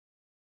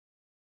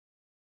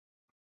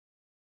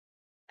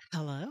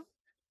Hello?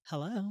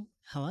 Hello?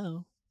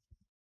 Hello?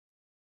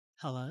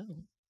 Hello?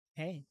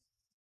 Hey.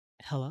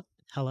 Hello?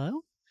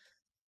 Hello?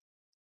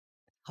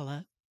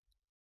 Hello?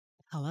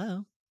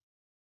 Hello?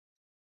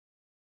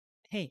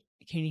 Hey,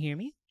 can you hear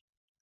me?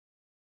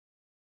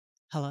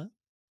 Hello?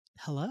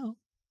 Hello?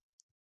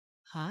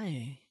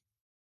 Hi.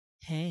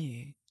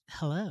 Hey.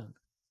 Hello.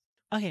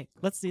 Okay,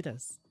 let's do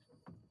this.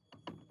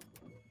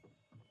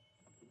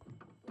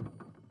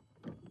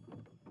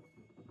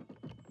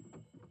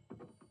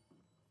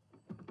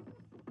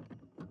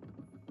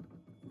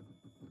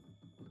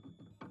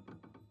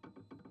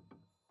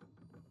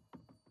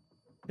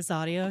 Is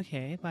audio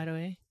okay, by the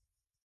way?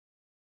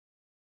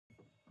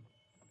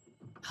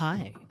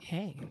 Hi.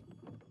 Hey.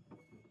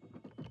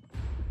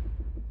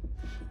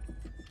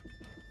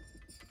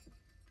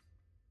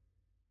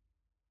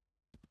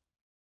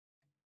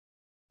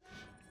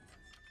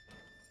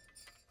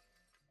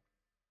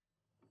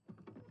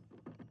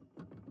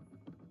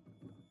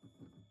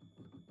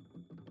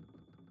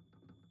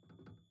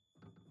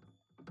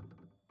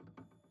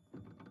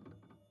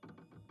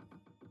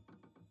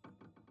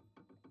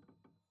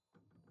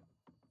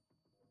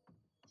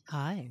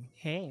 Hi.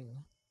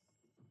 Hey.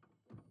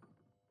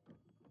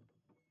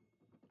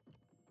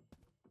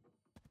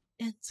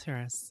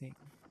 Interesting.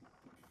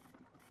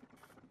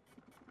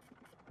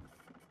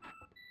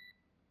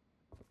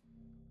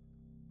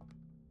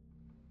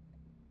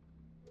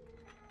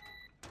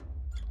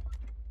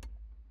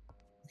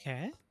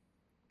 Okay.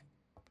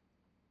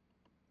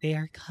 They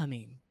are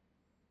coming.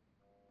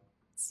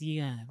 See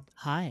ya.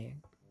 Hi.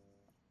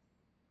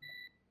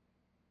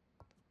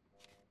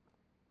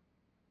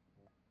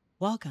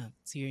 Welcome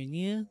to your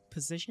new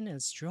position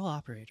as drill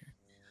operator.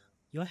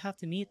 You'll have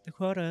to meet the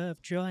quota of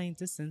drilling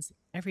distance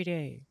every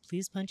day.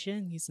 Please punch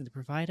in using the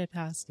provided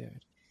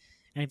passcode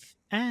and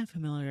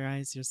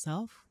familiarize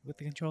yourself with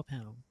the control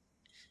panel.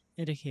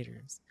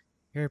 Indicators.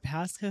 Your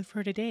passcode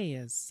for today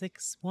is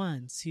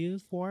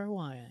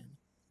 61241.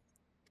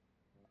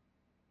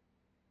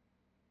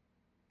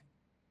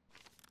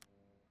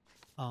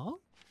 Oh?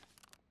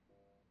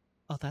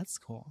 Oh, that's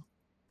cool.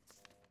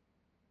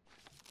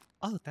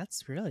 Oh,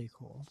 that's really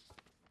cool.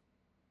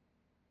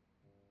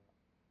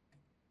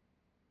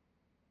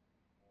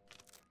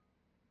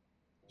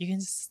 You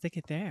can just stick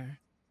it there.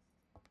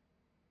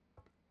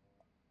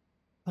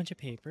 Bunch of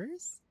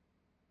papers.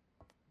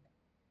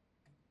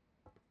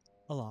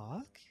 A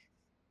lock.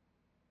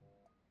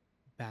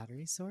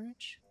 Battery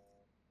storage.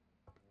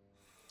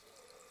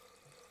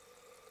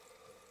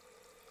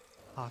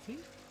 Coffee.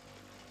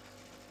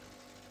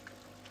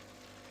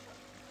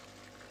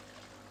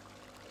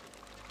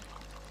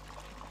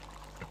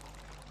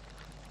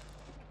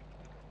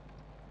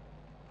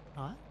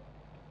 Huh?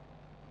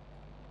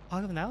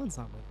 How come that one's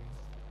not moving?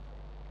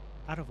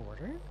 Out of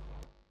order?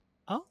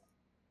 Oh,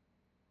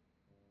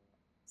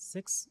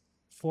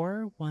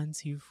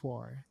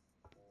 64124.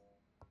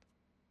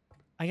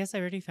 I guess I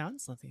already found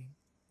something.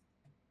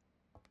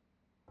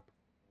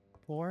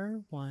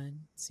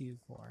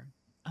 4124.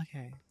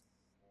 Okay.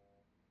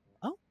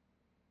 Oh,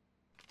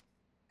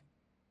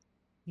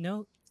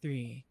 note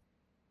 3.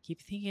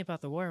 Keep thinking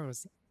about the war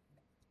was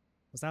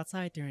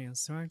outside during a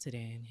storm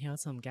today and inhaled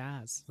some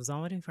gas. Was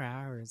vomiting for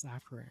hours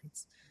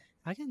afterwards.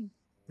 How can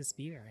this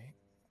be right?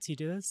 To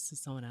do this to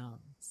someone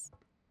else?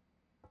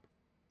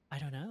 I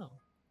don't know.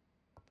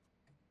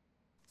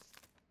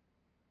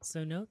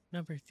 So note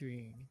number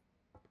 3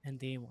 and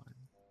day 1.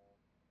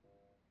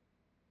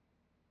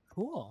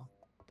 Cool.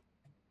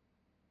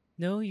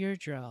 Know your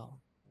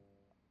drill.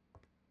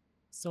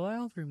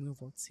 Soil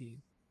removal tube,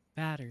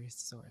 battery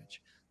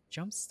storage,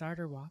 jump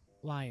starter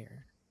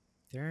wire,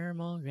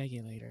 thermal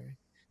regulator,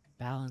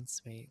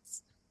 balance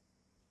weights,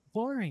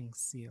 boring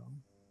seal,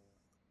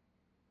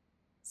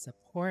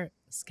 support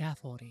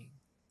scaffolding,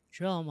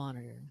 drill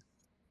monitor,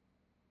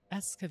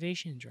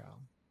 excavation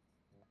drill.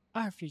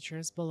 Our future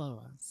is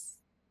below us.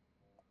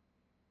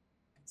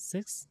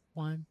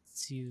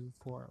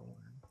 61241.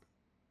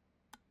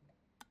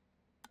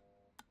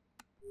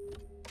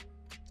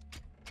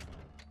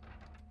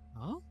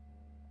 Oh?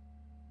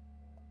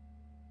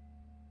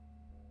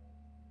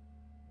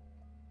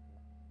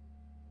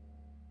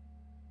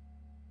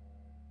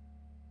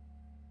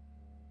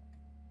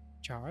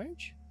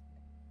 Charge?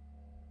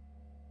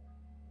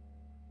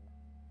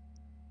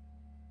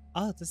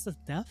 Oh, this is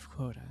death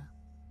quota.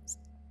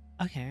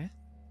 Okay.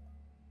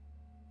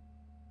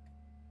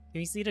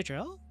 Can you see the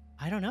drill?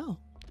 I don't know.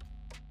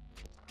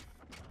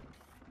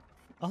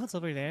 Oh, it's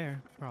over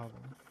there,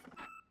 probably.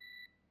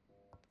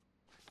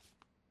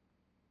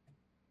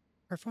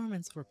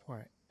 Performance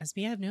report. As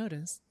we have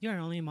noticed, you are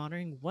only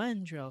monitoring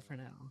one drill for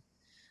now.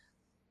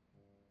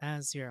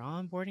 As your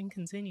onboarding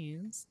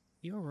continues,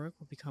 your work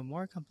will become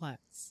more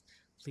complex.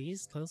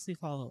 Please closely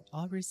follow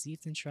all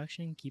received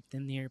instructions and keep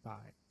them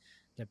nearby.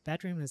 The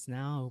bedroom is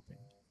now open.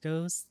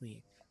 Go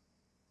sleep.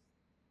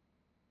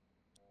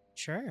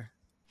 Sure.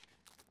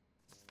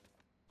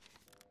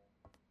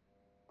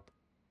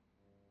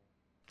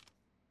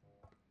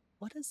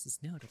 What is this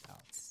note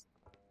about?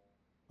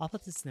 I'll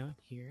put this note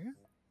here.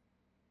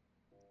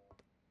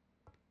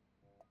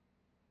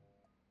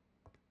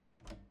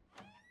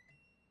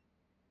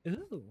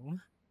 Ooh.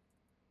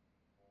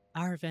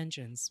 Our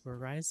vengeance will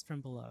rise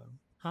from below.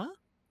 Huh?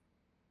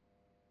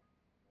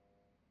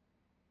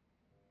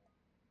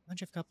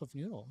 Bunch of cup of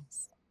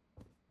noodles.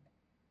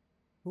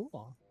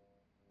 Cool.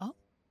 Oh,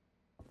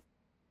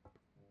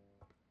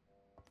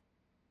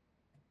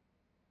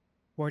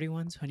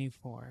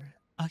 4124.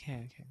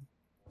 Okay, okay.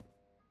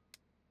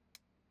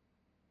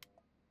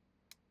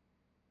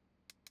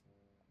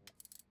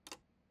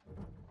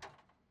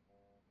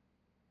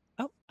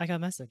 Oh, I got a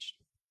message.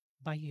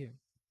 By you.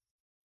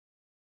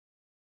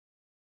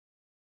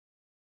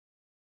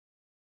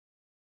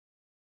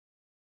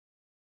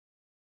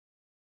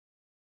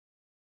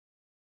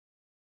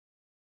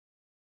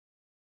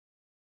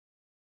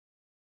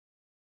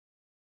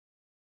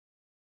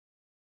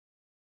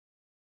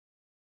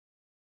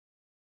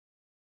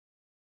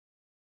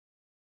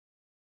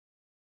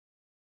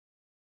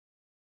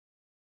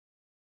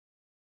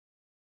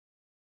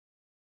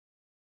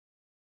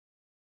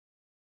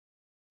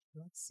 He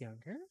looks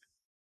younger?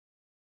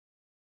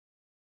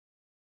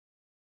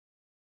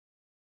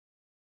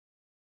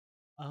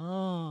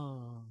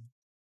 Oh.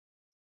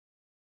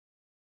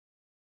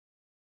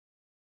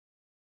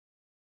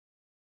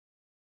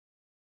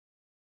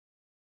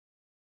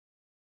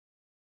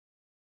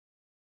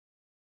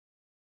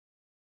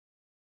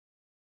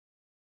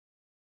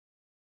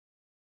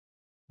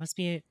 Must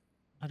be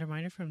a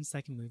reminder from the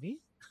second movie?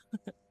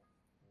 Oh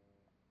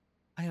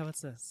yeah,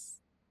 what's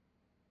this?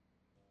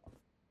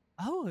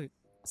 Oh,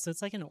 so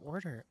it's like an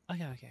order.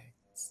 Okay, okay.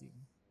 Let's see.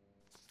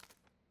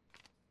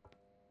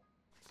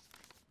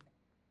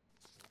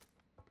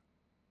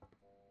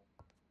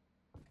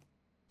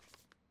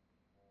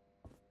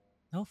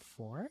 No,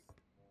 four?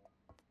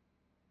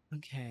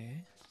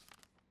 Okay.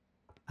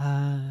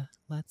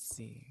 Let's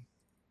see.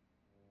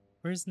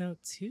 Where's note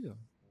two?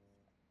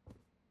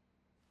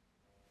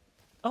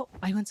 Oh,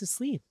 I went to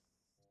sleep.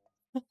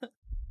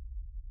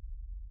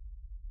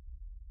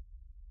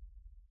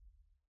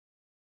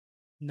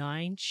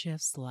 9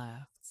 shifts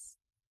left.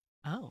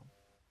 Oh.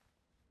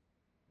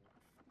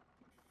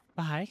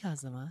 But hi,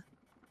 Kazuma.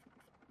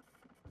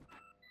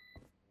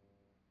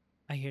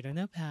 I hear the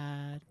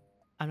notepad.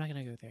 I'm not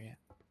gonna go there yet.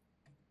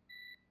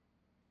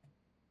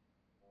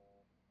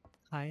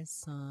 Hi,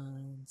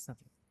 son.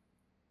 Something.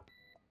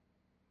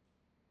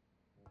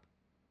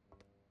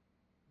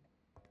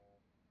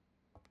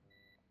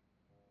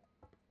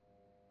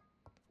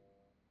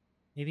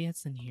 Maybe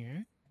it's in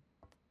here.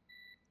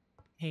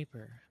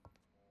 Paper.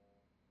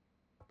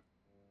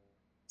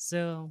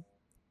 So,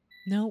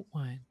 note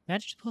one.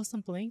 Managed to pull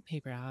some blank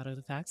paper out of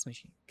the fax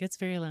machine. Gets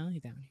very lonely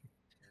down here.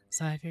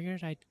 So I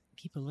figured I'd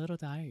keep a little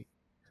diary.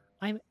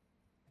 I'm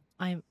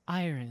I'm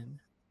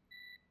Iron.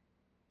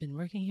 Been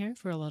working here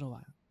for a little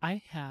while.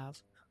 I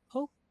have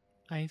hope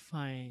I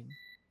find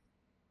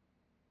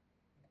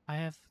I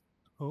have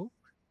hope?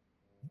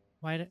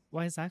 Why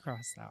is that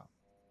crossed out?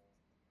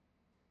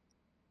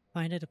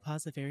 Find a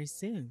deposit very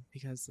soon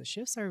because the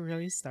shifts are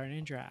really starting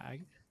to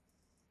drag.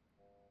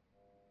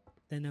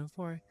 Then no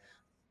for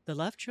the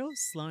left trail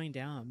is slowing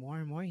down more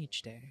and more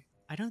each day.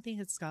 I don't think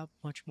it's got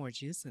much more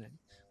juice in it.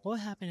 What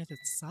would happen if it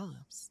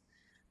stops?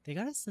 They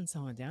gotta send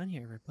someone down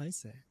here to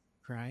replace it,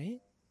 right?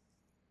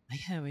 I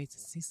can't wait to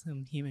see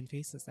some human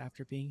faces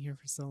after being here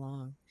for so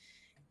long.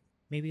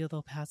 Maybe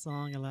they'll pass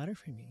along a letter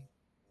for me.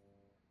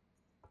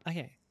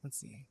 Okay, let's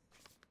see.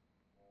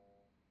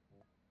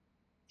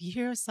 You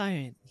hear a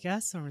siren. The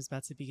gas storm is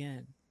about to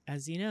begin.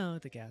 As you know,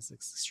 the gas is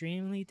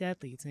extremely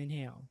deadly to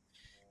inhale.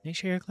 Make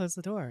sure you close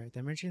the door. The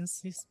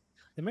emergency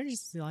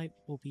light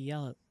will be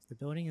yellow if the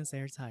building is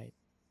airtight.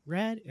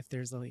 Red if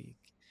there's a leak.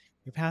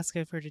 Your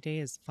passcode for today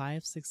is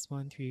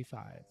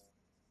 56135.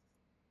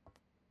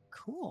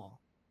 Cool.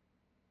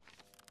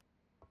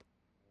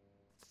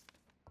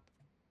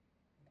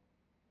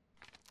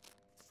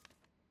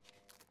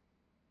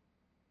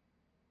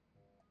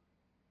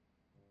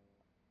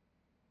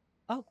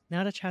 Oh,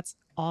 now the chat's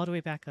all the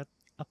way back up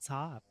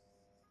top.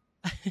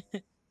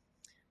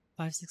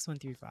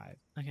 56135.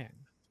 Okay.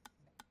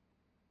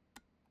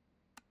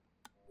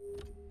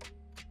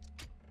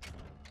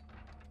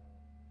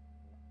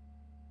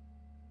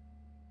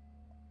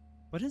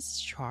 What is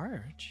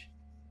charge?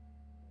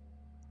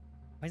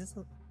 Why is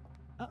this?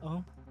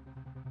 Uh-oh.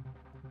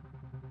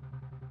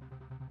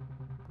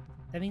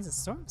 That means a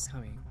storm's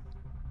coming.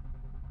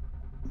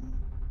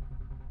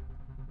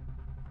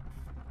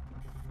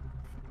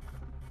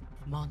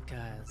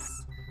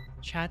 Monkas.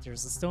 Chat,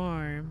 there's a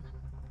storm.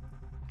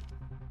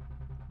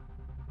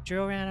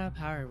 Drill ran out of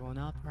power. Will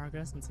not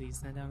progress until you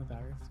send down a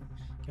battery.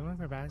 Get one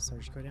for battery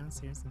storage. Go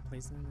downstairs and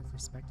place it in the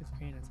respective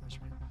crane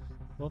attachment.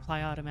 Will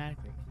apply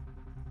automatically.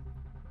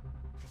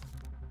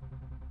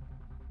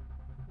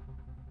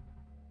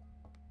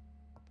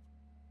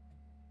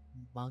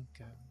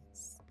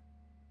 Monkas.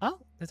 Oh,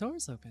 the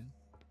door's open.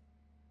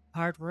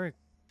 Hard work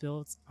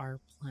builds our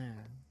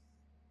plan.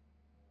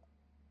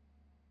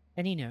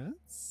 Any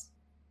notes?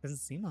 Doesn't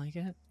seem like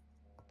it.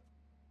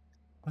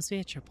 Must be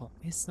a triple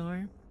A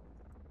storm.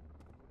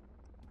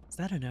 Is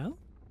that a note?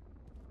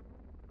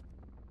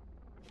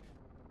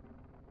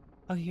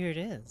 Oh, here it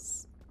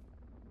is.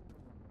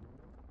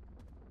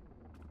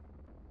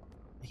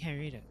 can't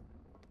read it.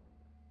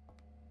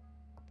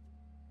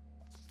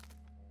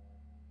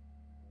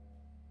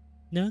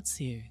 Notes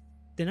here.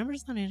 The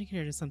numbers on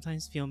indicators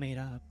sometimes feel made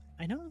up.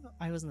 I know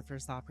I wasn't the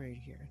first operator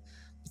here,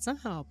 but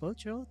somehow both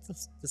drills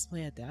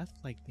display a depth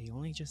like they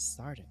only just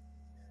started.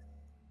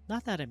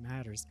 Not that it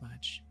matters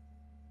much.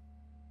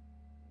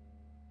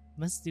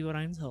 Must do what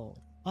I'm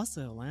told.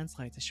 Also, a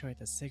landslide destroyed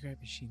the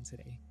cigarette machine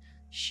today.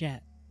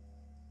 Shit.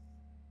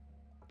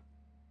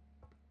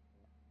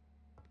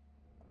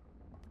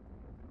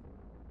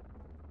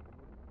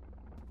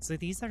 So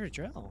these are the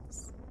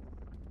drills.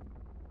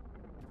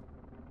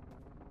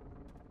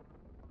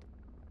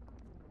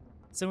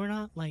 So we're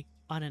not like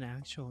on an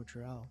actual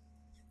drill.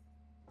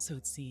 So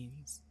it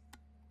seems.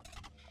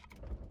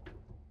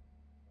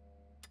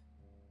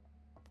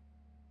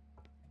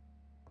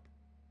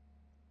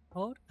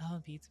 Hold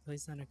LB to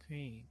place on a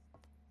crane.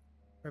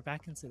 We're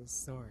back into the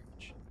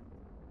storage.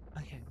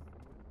 Okay.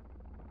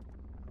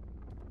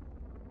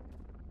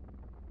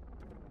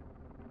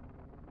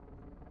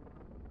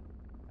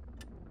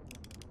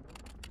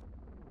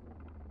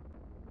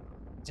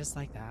 Just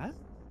like that?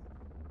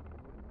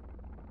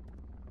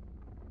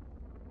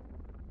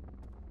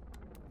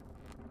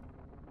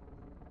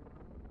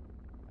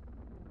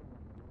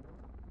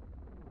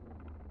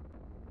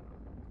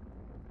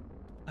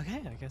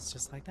 Okay, I guess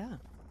just like that.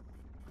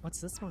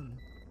 What's this one?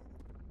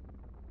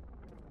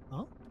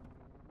 Oh?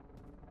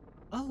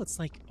 Oh, it's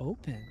like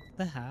open. What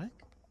the heck?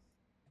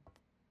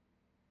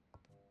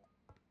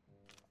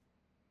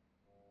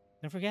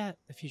 Don't forget,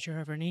 the future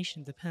of our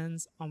nation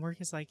depends on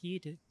workers like you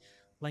did.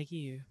 Like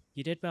you.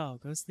 You did well.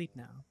 Go sleep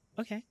now.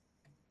 Okay.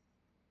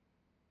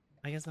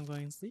 I guess I'm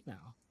going to sleep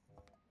now.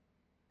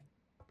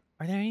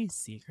 Are there any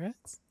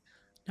secrets?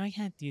 No, I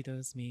can't do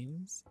those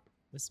memes.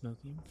 The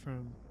smoking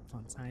from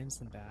fun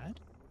times and bad?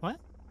 What?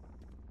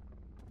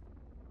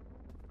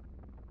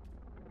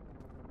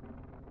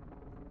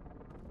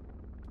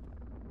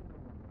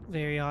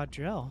 Very odd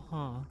drill,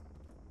 huh?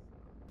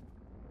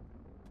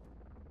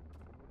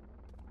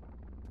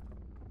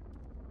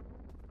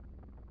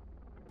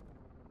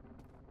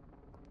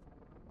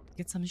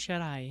 Get some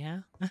shut-eye,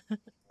 yeah?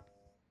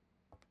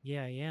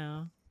 Yeah,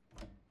 yeah.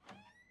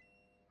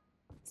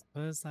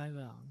 Suppose I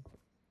will.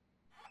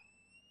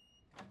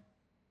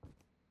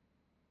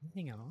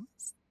 Anything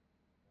else?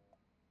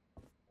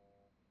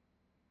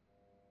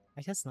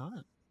 I guess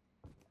not.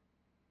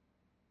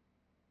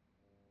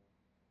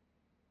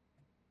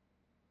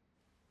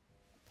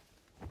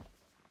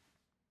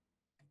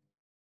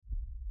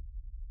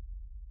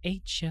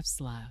 8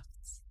 shifts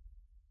left.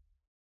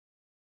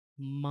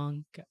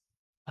 Monk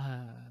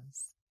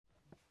us.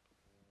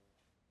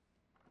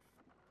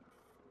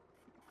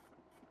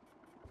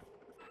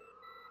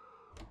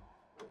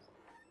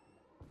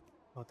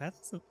 Oh, that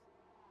doesn't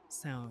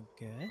sound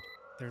good.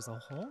 There's a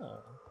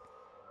hole.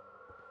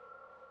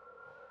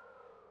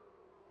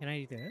 Can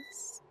I do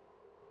this?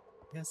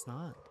 Guess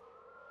not.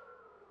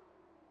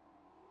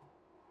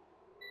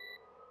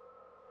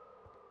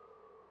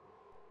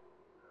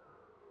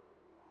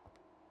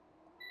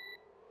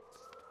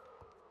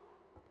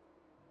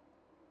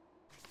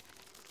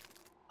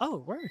 Oh,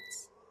 it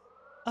works.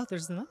 Oh,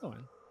 there's another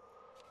one.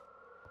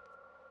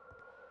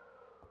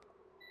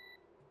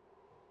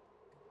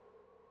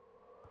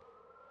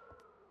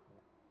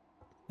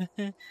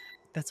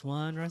 That's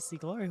one rusty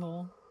glory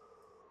hole.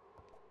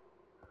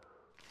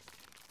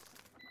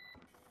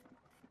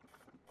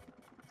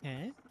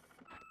 Okay.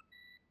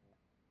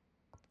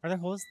 Are there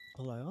holes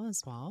below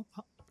as well?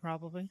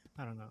 Probably.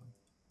 I don't know.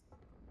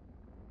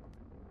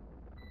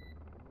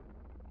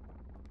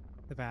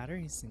 The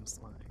battery seems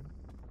fine.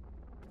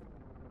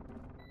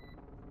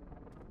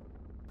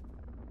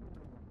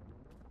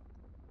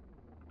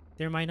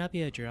 There might not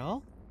be a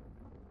drill?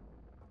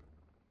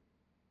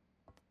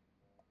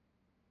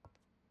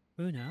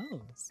 Who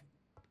knows?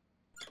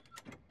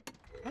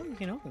 Oh, you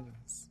can open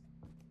this.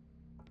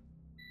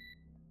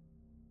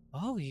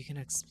 Oh, you can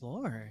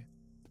explore.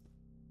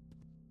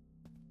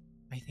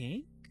 I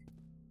think?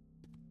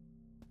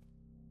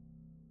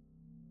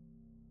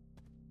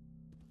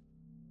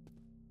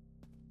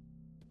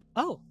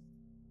 Oh!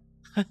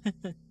 I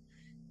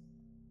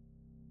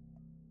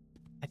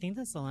think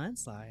that's a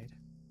landslide.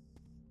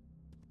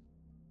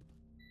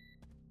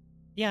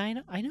 Yeah,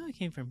 I know it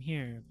came from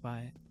here,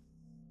 but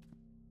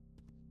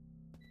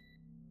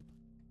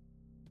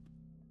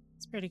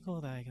it's pretty cool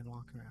that I can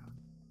walk around.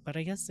 But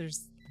I guess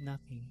there's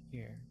nothing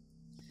here.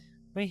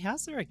 Wait,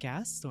 how's there a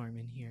gas storm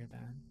in here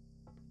then?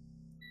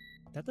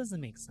 That doesn't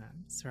make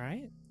sense,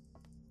 right?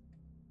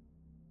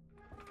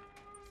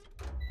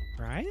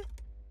 Right?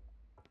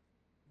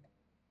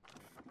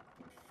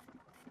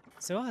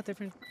 So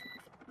different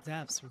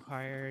depths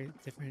require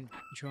different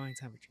drawing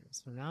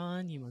temperatures. From now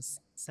on, you must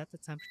set the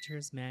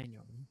temperatures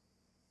manually.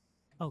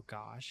 Oh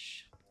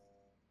gosh.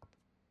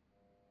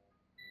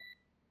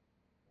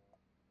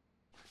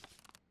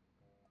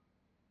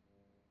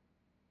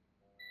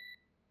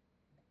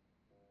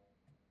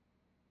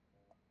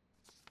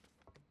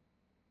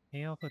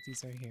 Maybe I'll put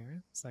these right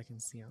here so I can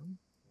see them.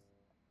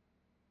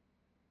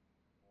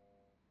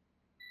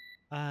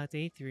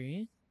 Day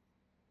 3,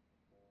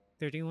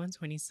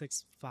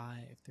 3126.5.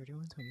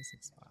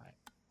 3126.5.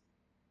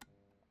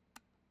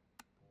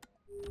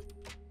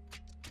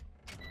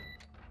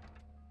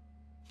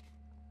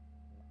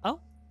 Oh,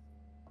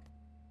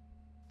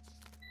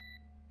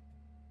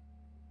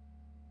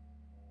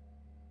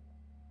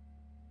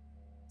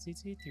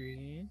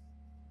 223.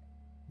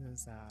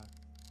 There's 5.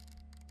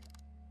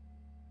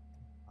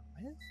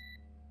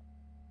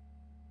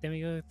 Then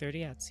we go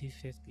 30 at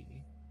 250.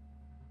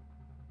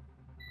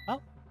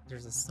 Oh,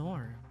 there's a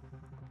storm.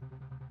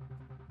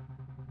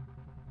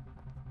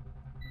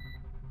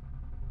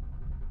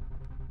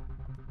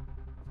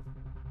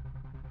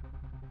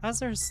 How's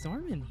there a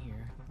storm in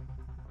here?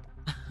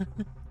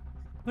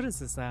 What is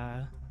this,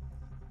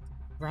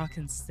 rock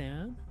and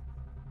stone?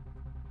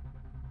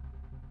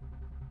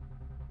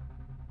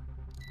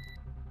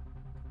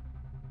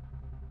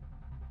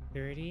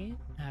 $30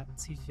 at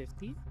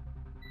 250.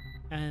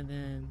 And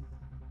then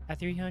at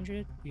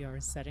 300, we are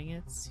setting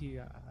it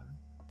to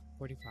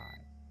 45.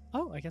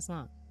 Oh, I guess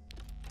not.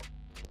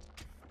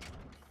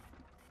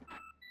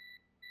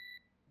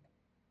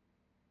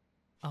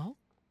 Oh,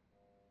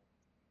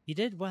 you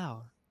did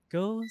well.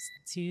 Go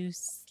to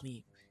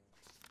sleep.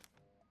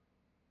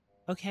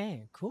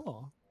 Okay,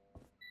 cool.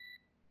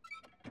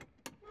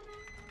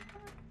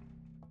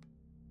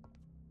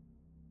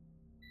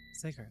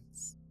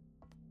 Cigarettes.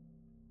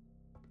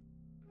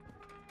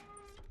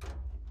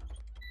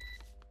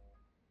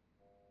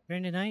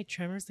 During the night,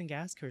 tremors and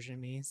gas corrosion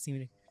may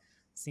seem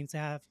to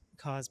have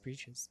caused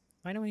breaches.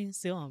 Why don't we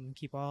seal them and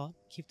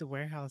keep the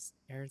warehouse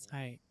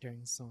airtight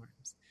during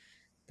storms?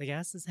 The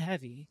gas is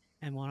heavy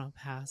and will not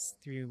pass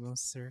through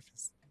most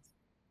surfaces.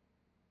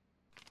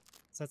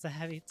 So it's a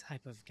heavy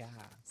type of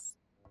gas.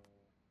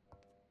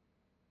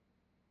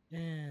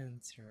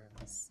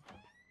 Interesting.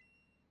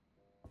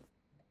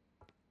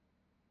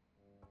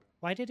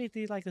 Why did they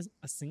do like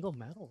a single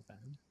metal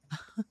then?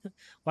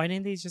 Why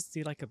didn't they just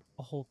do like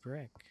a whole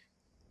brick?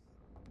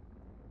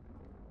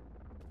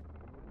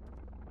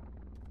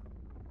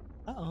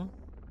 Uh-oh.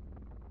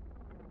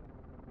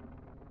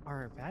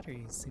 Our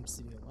battery seems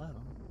to be low.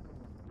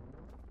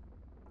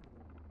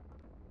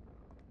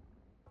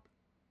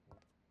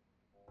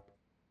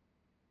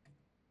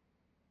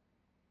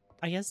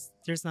 I guess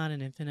there's not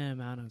an infinite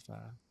amount of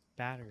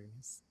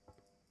batteries.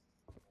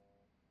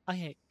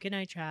 Okay, good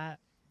night, chat.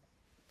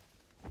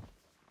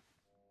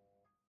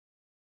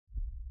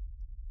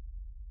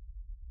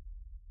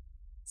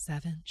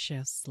 7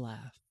 shifts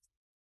left.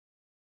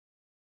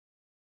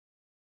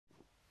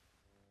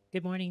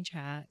 Good morning,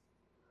 chat.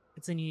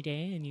 It's a new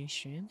day, a new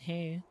stream.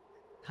 Hey,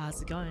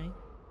 how's it going?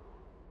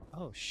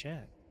 Oh,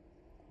 shit.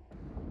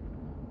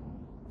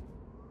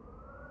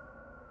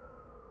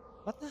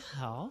 What the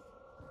hell?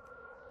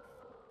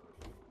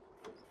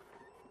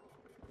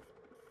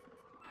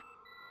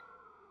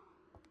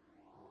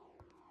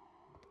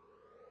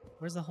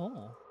 Where's the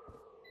hole?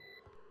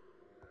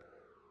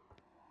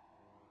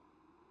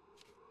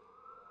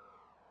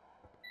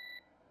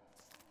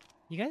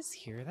 You guys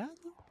hear that?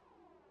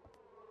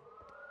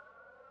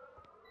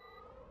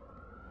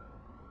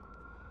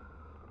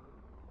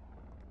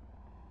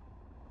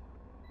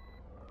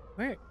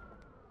 Where?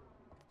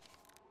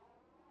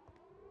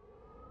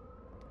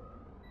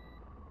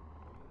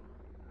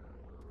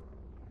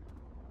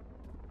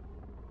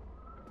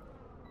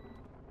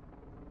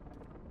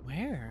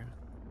 Where?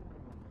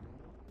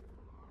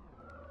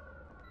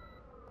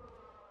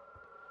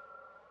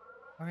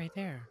 Oh, right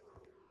there.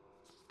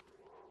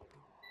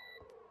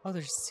 Oh,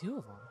 there's 2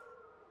 of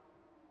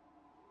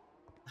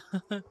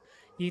them.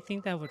 You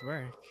think that would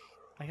work?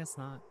 I guess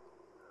not.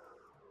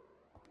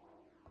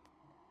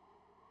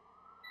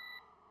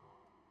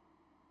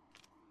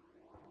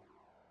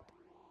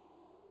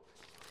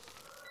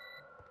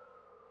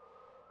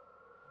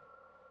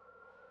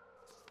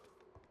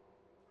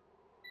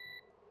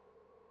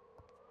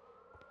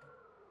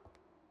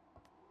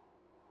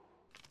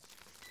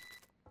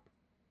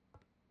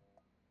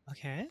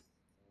 Okay.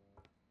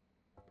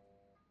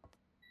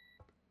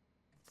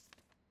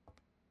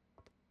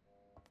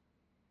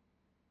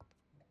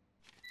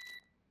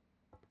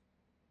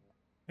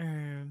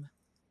 Um.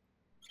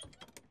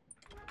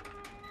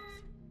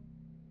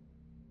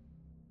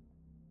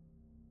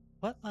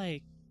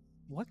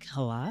 What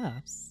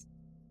collapse?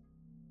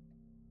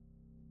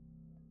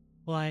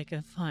 Will I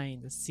can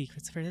find the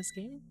secrets for this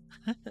game?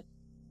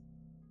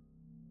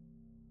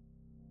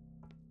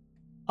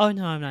 Oh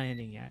no, I'm not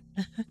ending yet.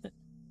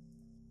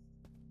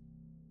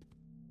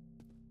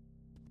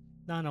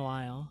 Not in a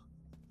while.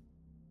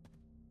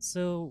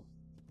 So,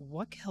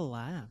 what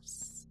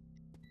collapsed?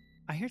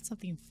 I heard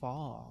something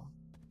fall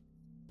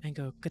and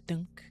go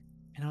ka-dunk,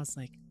 and I was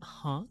like,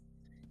 huh?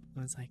 And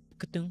I was like,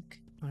 ka-dunk,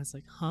 and I was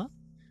like, huh?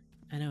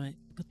 And I went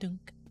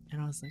ka-dunk,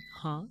 and I was like,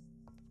 huh?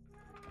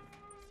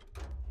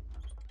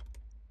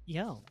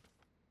 Yo,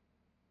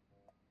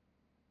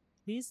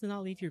 please do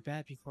not leave your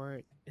bed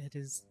before it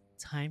is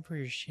time for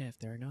your shift.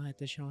 There are no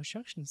additional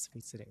instructions for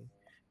you today.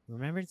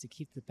 Remember to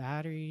keep the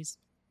batteries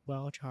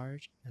well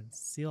charged and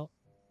seal.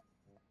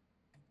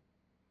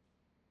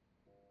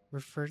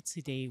 Refer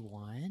to day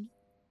one?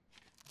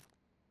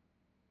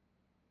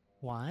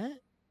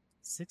 What?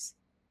 6?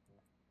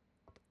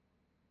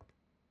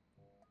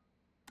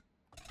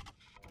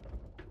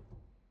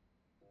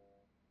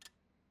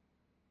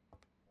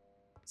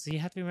 So you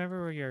have to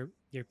remember where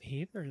your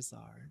papers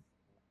are.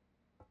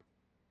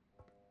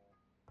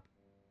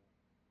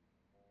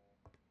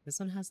 This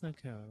one has no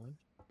code.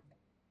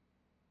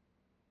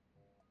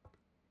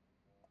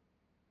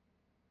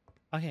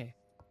 Okay.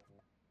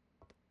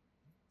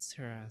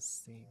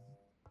 Interesting.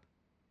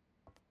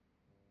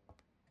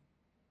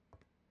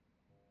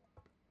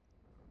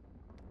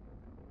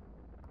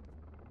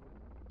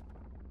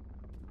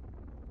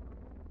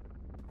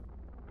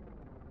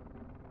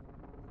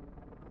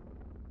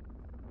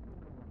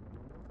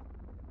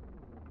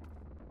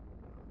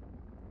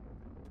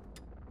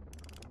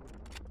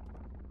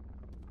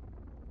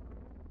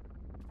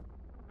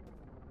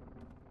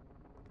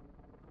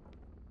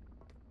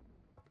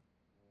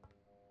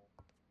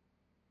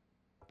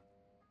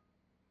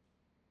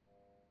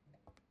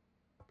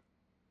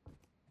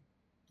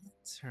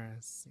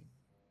 Interesting.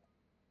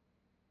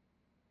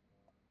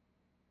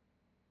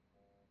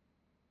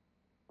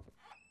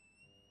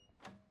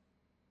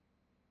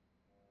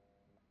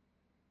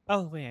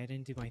 Oh, wait, I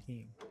didn't do my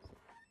thing.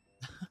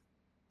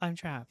 I'm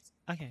trapped.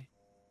 Okay.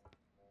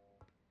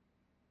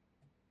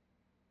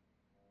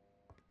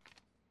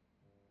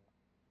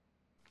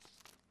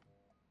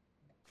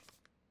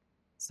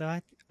 So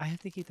I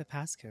have to keep the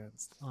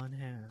passcodes on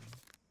hand.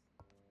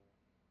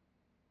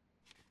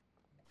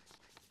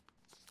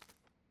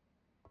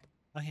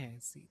 Okay,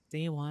 let's see.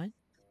 Day 1,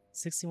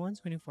 61,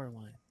 24,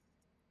 1.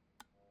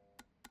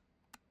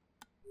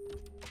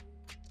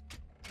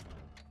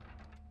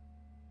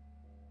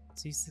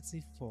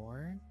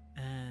 264,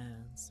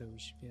 and so we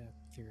should be at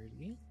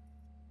 30.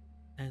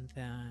 And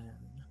then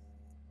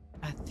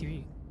at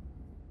 3.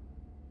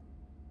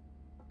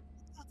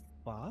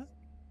 What?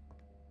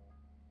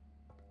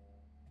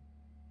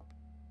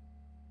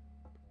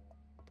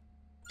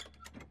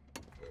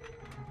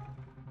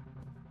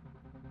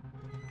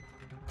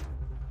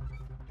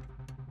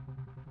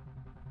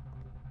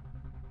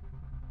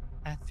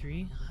 At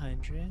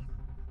 300,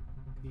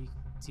 we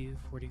do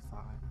 45.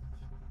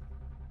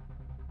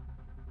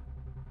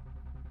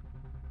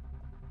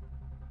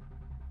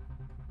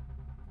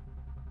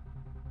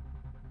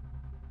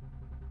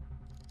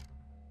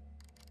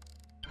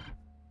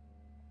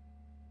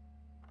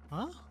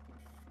 Huh?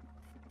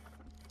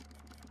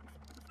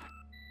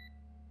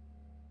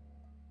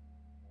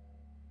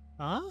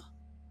 Huh?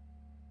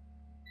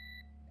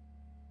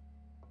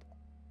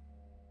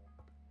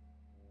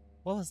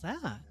 What was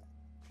that?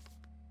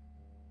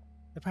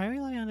 The primary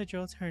light on the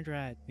drill turned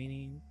red,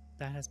 meaning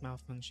that has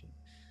malfunctioned.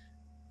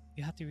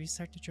 You have to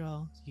restart the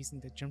drill using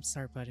the jump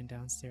start button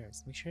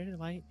downstairs. Make sure the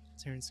light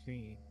turns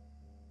green.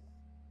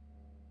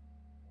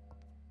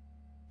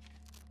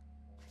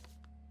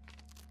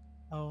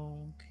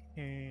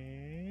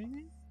 Okay.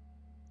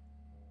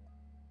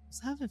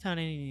 I haven't found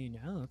any new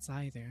notes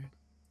either.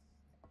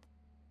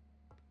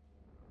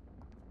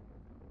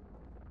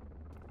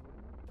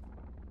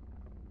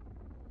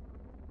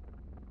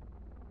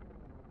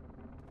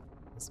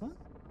 This one?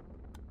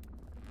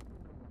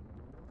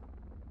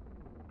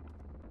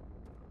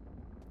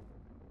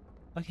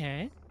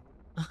 Okay.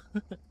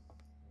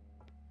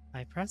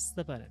 I pressed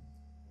the button.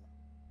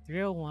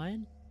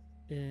 301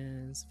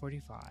 is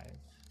 45.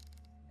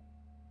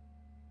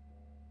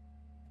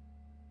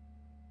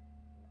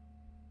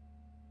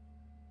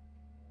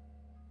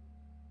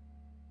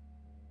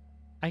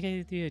 I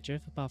could do a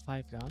drift about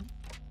 5 gum.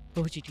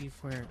 What would you do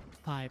for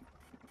 5?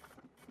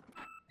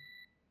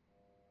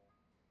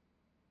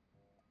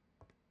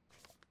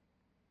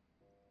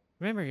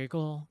 Remember your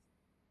goal.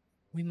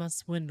 We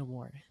must win the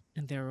war,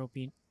 and there will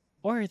be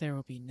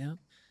no,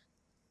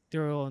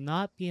 there will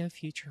not be a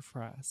future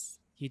for us.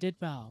 You did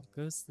well.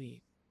 Go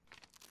sleep.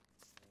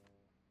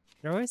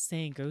 They're always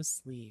saying go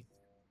sleep.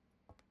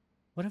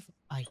 What if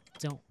I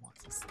don't want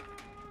to sleep?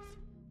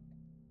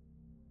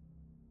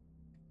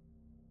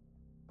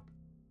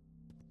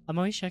 I'm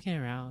always checking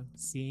around,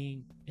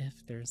 seeing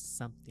if there's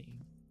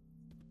something.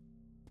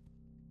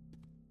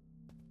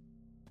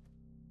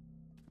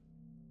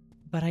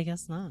 But I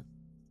guess not.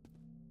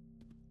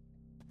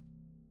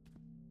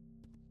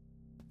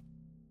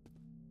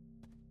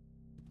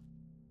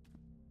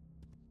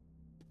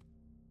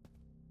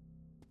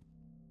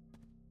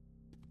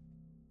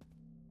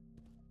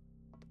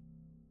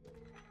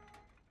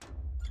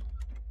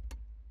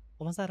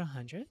 Almost at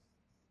 100?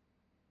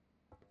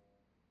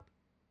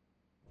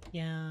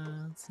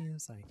 Yeah, it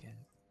seems like it.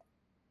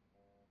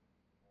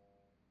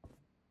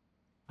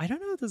 I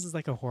don't know if this is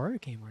like a horror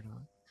game or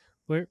not.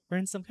 We're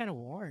in some kind of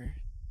war.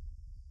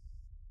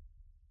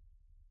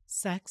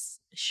 Sex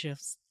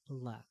shifts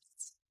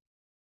left.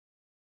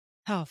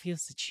 How it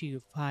feels to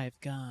chew 5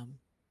 gum.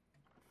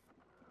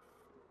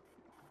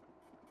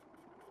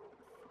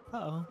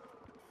 Uh-oh.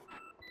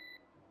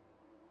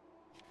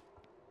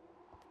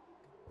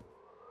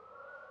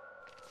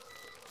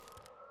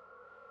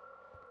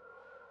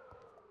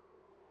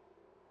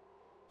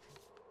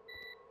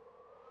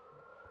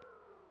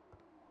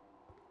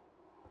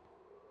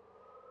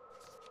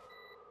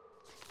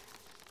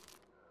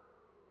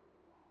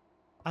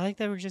 I like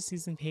that we're just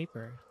using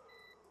paper.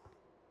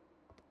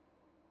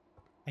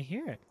 I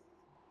hear it.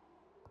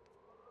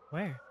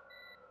 Where?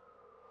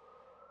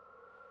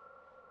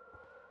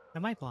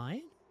 Am I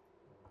blind?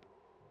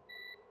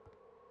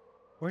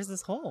 Where's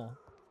this hole?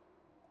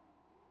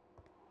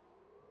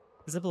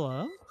 Is it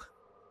below?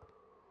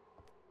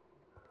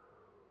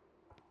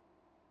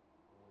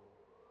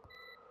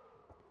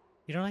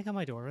 You don't like how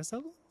my door was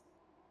open?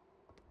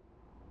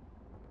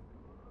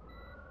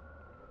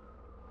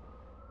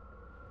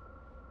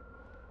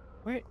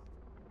 Where?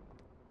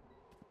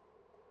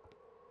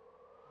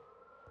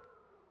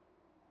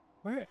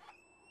 Where?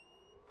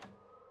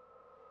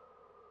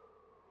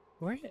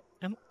 Where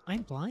am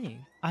I'm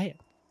blind? I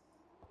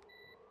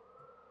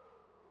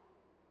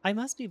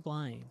must be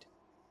blind.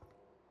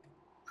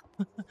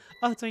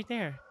 Oh, it's right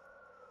there.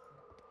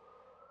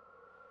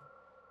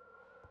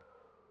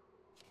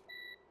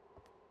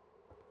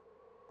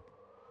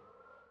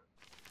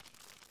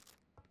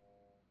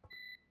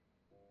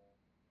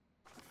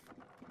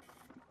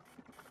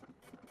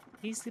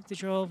 Please skip the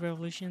drill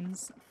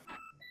revolutions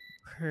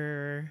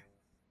per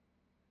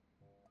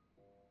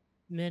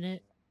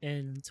minute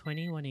in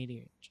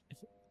 2188.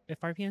 If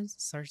RPM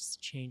starts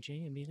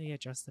changing, immediately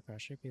adjust the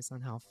pressure based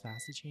on how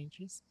fast it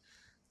changes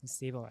and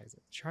stabilize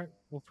it. The chart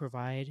will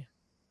provide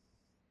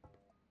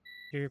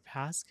your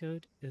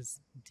passcode is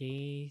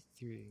day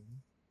 3.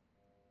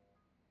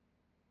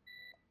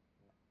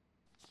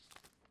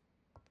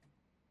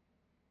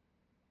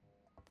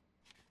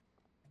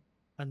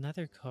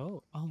 Another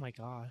code? Oh my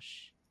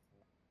gosh.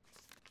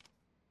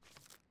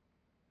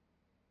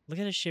 Look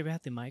at the shit we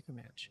have to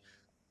micromanage.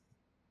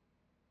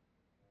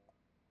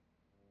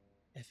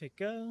 If it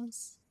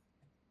goes,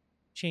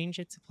 change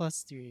it to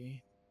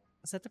 +3.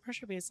 Set the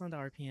pressure based on the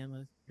RPM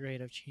of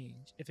rate of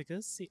change. If it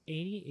goes to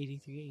 80,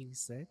 83,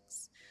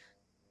 86,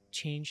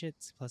 change it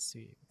to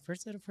 +3.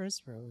 First to the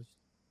first row,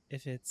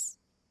 if it's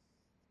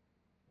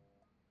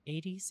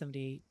 80,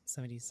 78,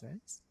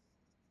 76.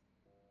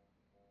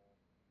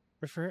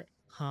 Refer,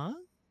 huh?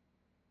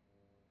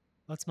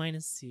 Oh, it's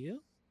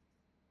 -2?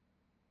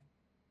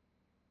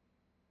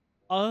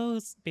 Oh,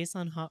 it's based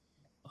on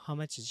how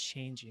much it's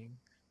changing.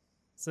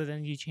 So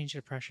then you change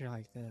the pressure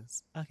like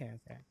this. Okay,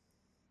 okay.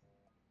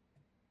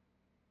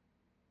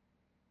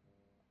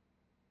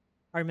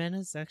 Are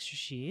Mena's extra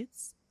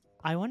sheets?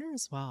 I wonder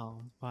as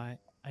well,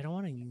 but I don't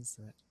want to use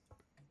it.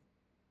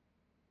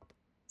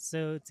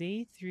 So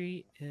day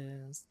 3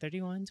 is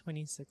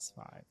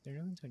 31.26.5.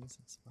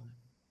 31.26.5.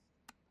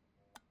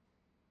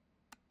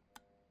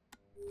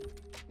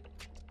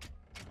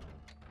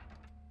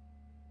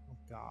 Oh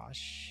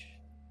gosh.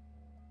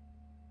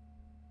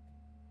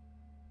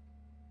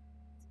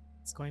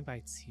 It's going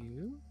by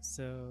 2,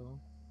 so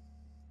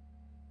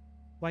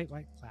white,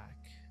 white, black.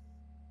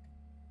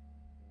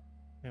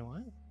 Wait,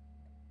 what?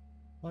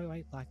 White,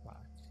 white, black,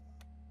 black.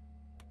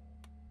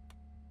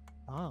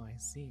 Oh, I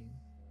see.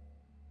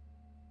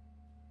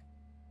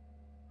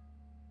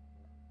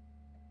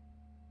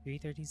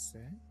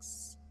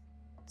 336.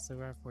 So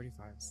we're at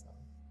 45 still.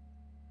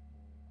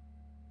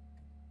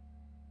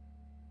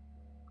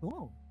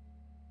 Cool.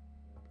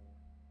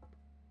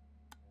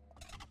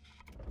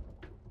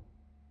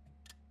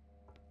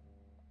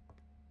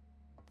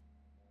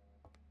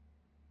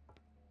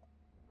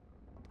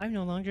 I'm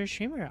no longer a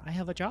streamer. I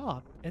have a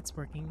job. It's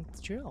working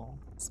the drill.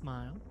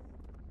 Smile.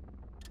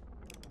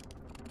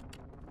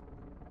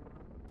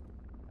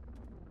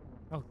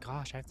 Oh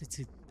gosh, I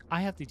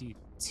have to do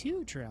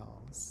 2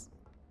 drills.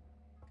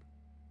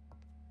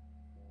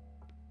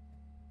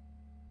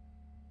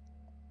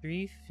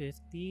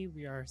 350,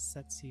 we are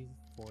set to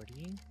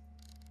 40.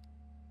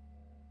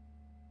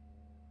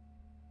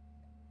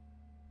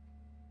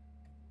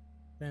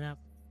 Then at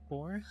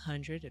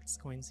 400, it's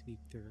going to be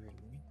 3.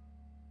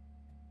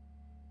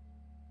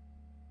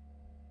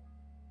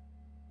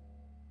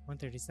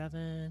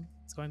 137,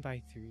 it's going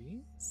by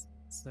 3s.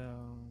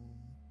 So,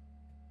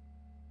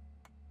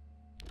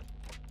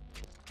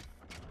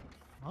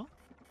 oh,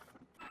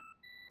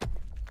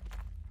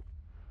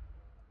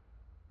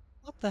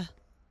 what the?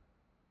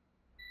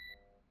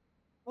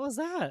 What was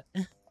that?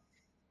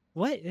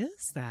 What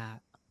is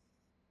that?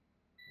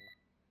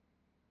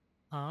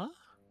 Huh?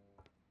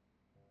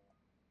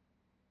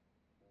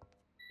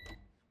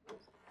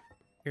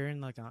 You're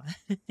in like a.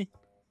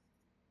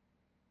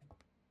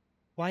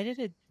 Why did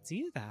it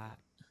do that?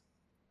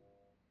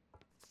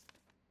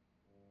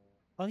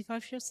 Only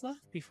 5 shifts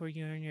left before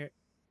you earn your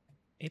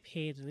a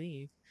paid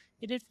leave.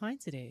 You did fine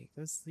today.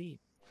 Go sleep.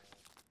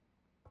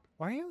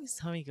 Why are you always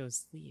telling me go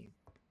sleep?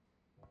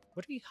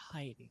 What are you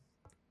hiding?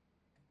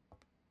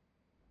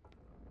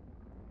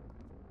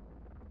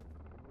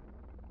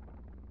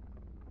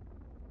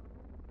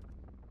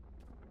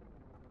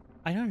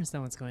 I don't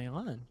understand what's going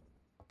on.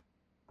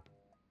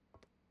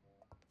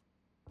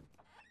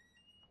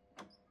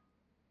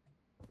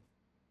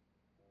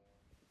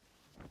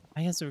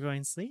 I guess we're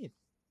going to sleep.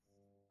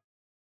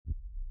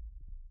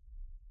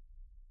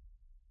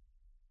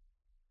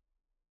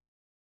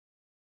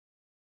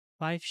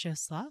 5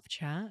 shifts left,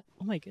 chat.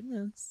 Oh my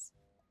goodness.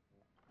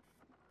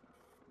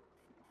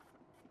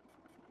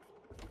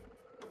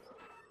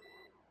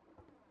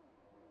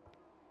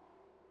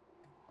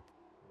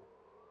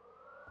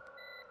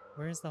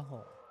 Where's the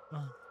hole?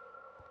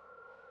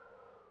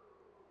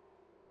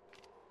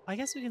 I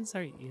guess we can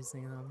start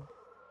using them.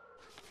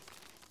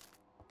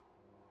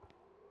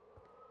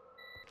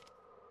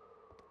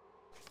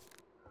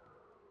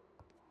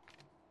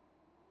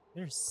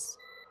 There's...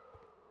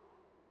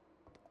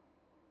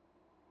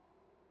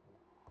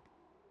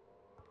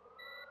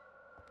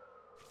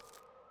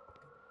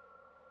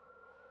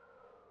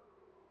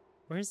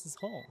 Where's this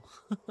hole?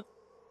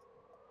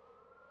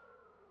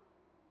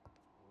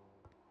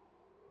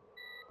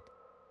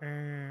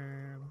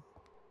 um...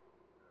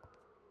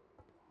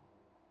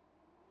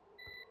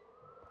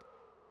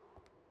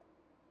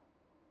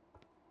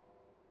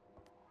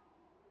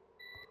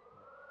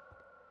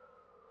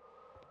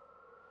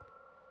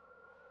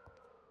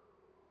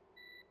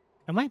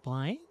 Am I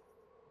blind?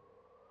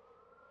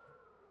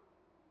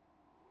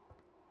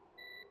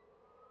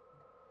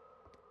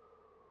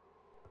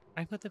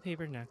 I put the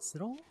paper next to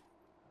the hole?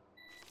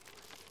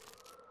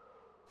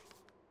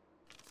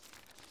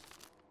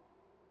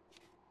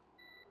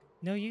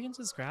 No, you can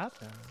just grab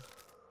them.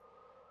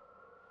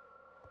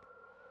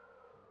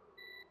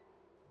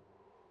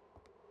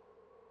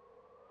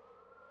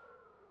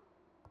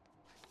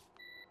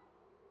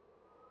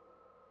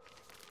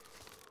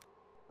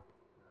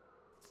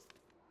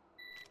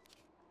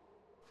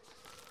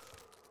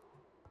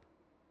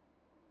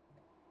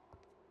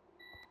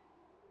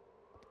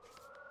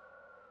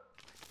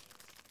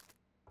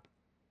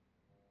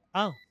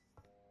 Oh.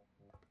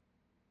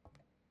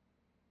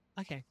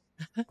 Okay.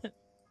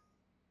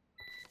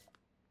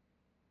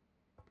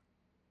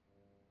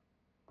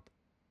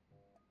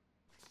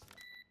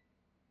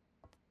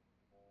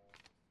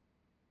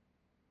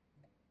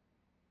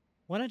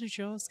 One of the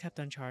drills kept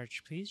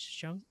uncharged. Please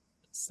jump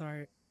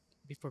start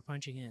before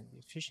punching in. You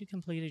officially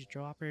completed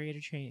drill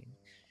operator training.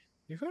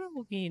 Your quota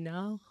will be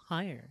now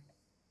higher.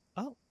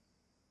 Oh.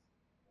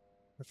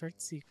 Refer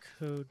to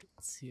code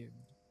 2.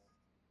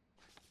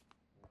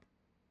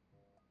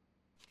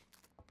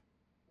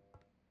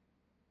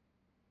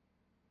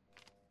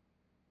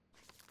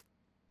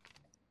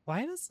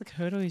 Why does the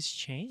code always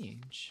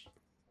change?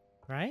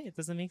 Right? It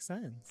doesn't make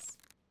sense.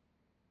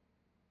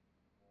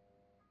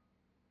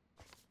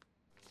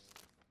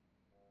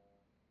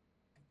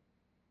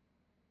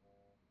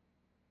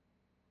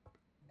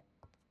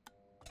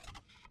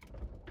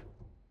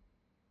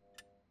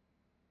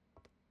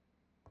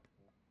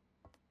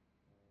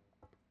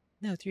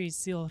 No 3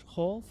 sealed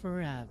hole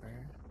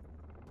forever.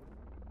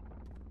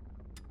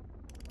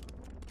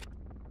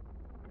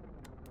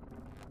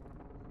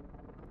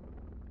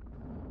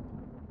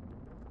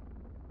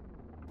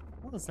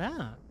 What was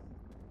that?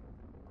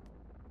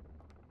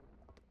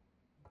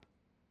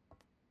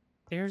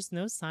 There's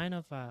no sign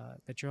of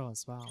the drill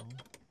as well.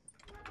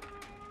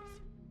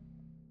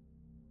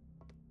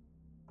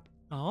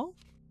 Oh?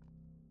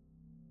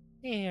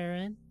 Hey,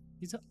 Aaron.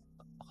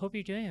 Hope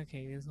you're doing okay.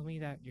 You told me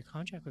that your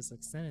contract was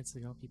extended, so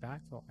you'll be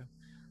back for a while.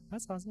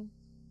 That's awesome.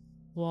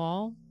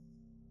 Well,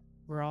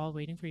 we're all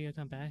waiting for you to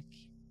come back.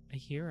 A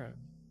hero.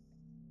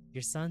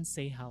 Your son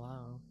say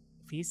hello.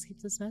 Please keep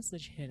this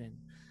message hidden.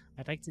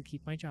 I'd like to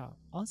keep my job.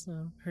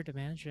 Also, heard the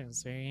manager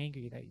was very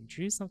angry that you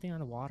drew something on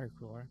a water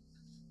cooler.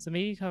 So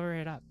maybe cover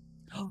it up.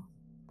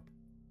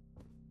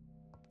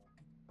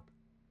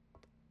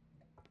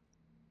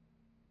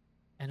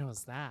 And it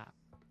was that.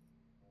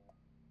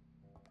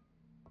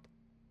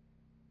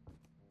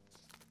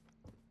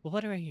 Well,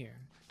 what do I hear?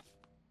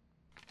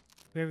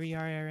 Where we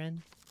are,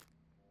 Aaron?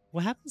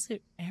 What happens to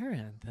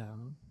Aaron,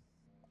 though?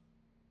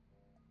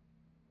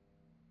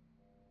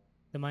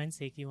 The mines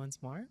take you once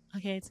more?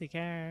 Okay, take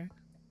care.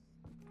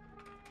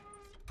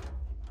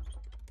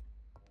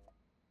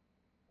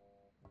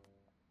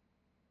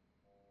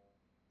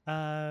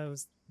 It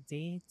was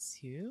day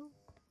 2?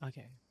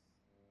 Okay.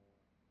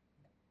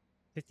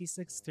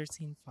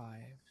 56-13-5.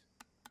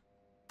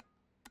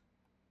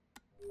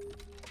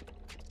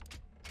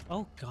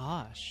 Oh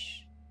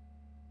gosh.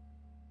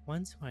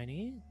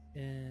 120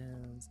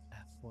 is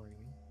F40.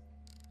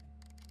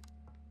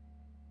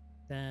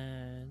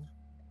 Then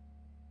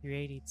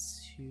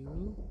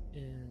 382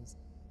 is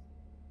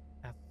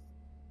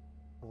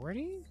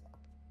F40?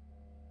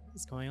 What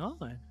is going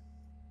on?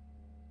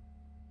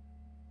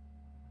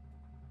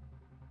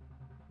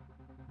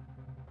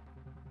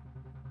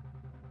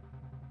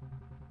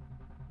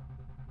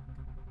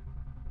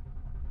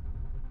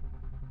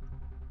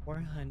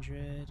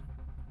 $400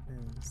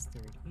 is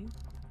 30.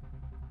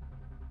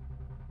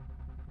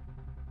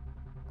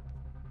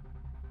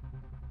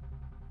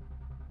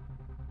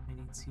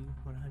 $92,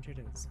 100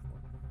 is 4.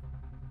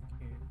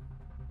 Okay.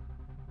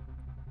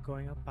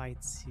 Going up by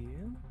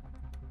 2.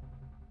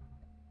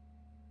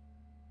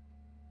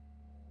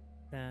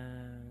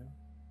 Then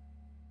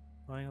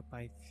going up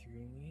by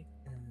 3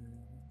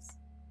 is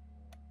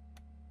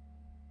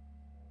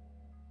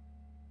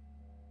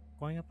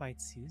going up by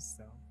 2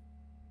 still.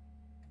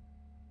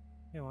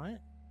 Wait,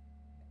 what?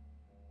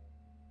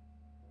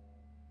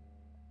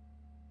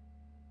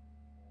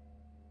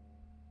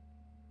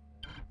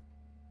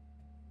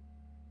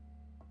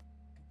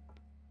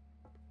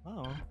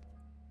 Oh.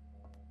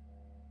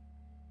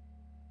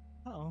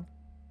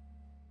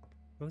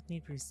 Both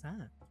need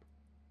reset.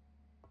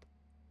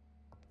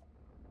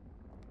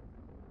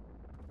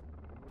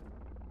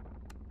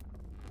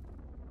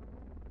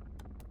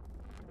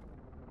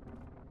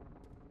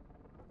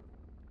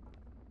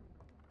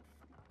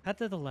 How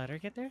did the letter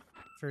get there?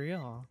 For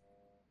real.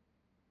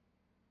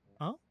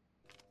 Oh?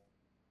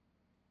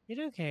 You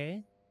did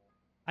okay.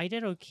 I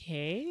did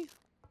okay?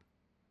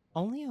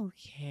 Only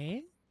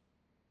okay?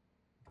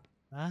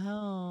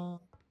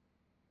 Wow.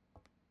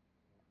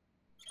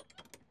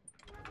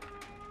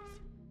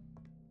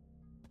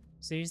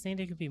 So you're saying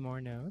there could be more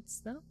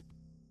notes, though?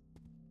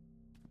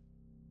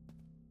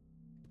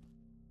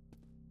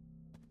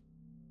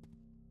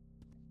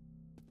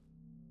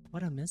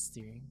 What a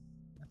mystery.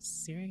 A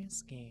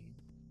serious game.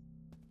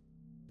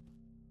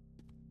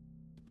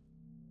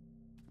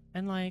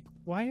 And like,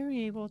 why are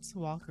we able to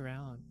walk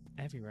around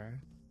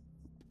everywhere?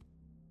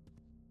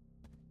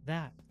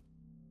 That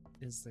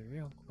is the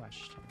real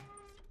question.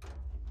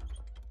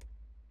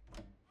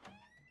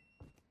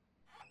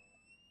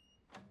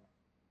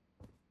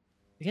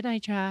 Good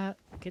night, chat.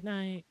 Good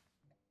night.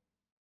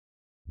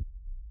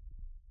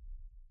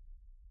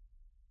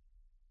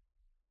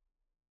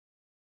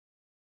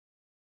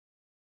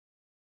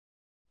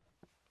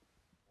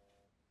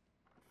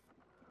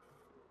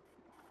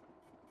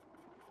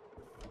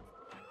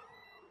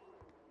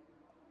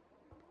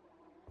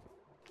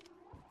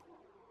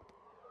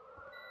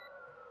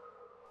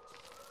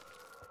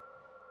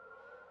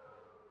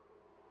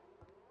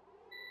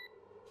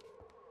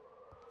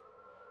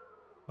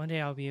 One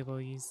day I'll be able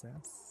to use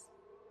this.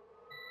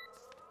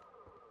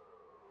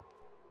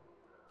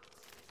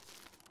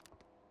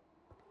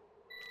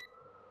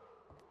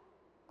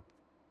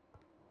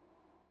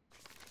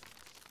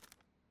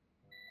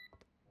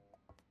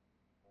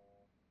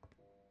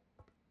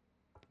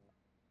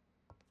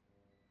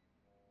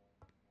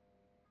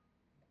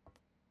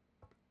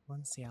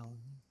 Once yelling.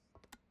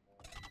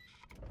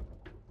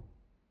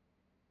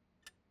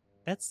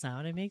 That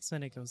sound it makes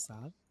when it goes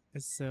up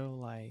is so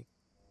like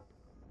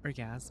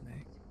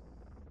orgasmic.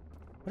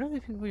 What other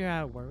people you're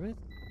at war with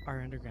are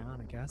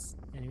underground, I guess,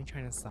 and even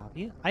trying to stop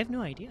you? I have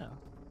no idea.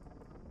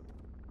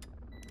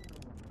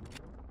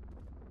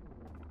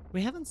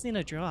 We haven't seen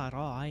a drill at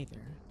all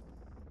either.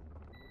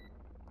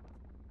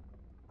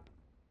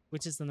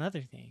 Which is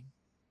another thing.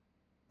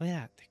 Look at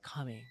that, they're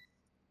coming.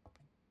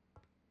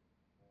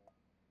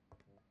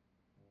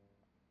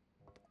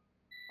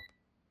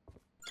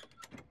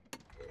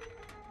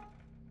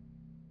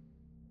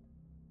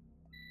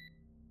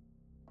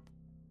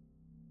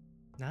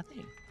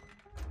 Nothing.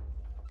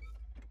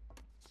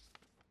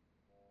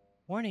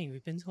 Warning,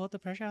 we've been told the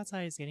pressure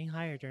outside is getting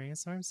higher during a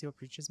storm. Steel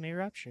breaches may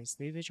rupture.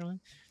 Stay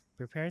vigilant.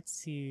 Prepare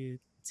to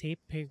tape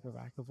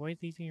paperback. Avoid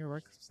leaving your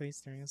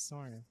workplace during a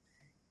storm.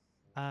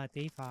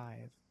 Day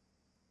 5.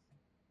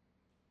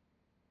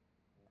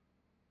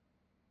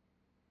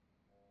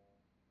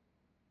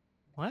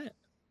 What?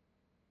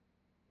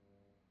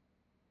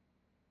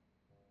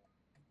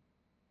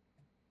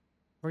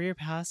 For your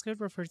passcode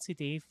refer to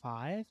day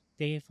 5?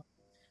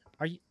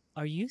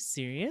 Are you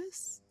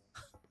serious?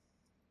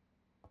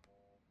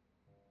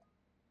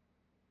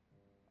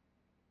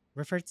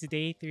 Refer to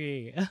day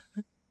 3.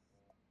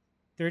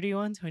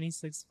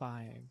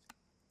 3126.5.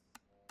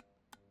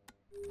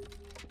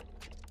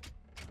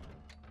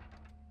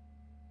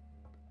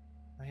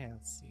 Okay,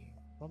 let's see.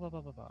 Blah blah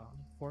blah blah blah.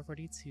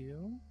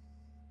 442.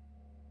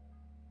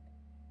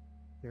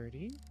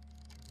 30.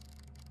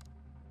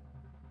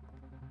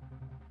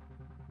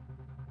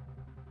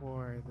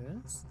 For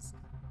this.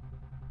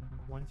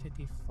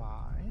 155.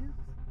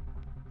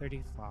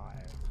 35.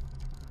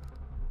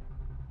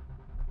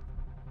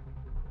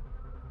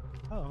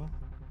 Oh.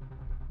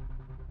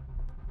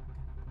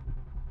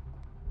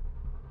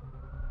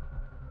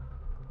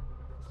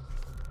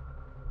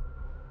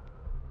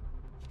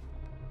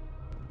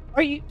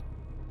 Are you?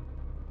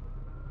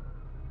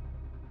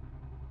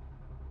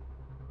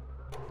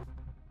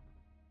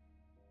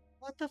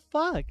 What the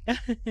fuck?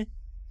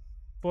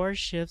 4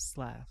 shifts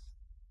left.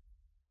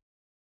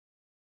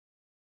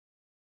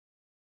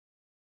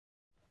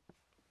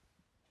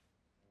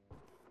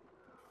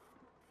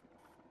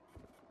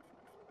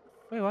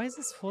 Wait, why is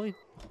this fully...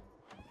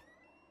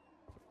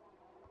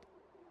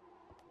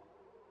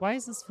 Why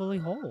is this fully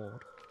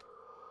hold?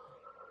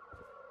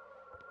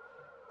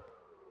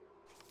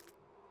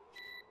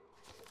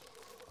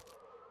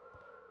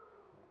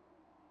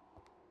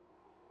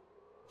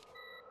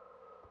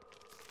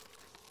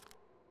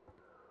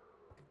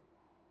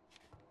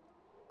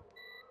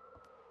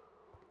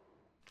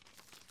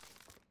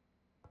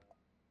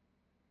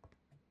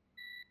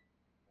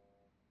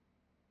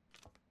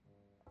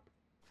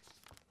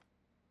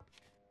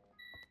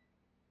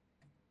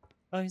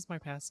 Oh, here's my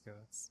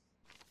passcodes.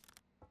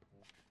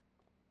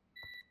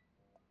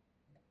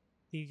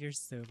 Leave your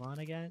stove on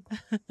again?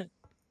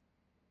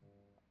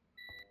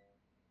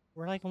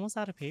 We're like almost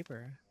out of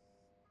paper.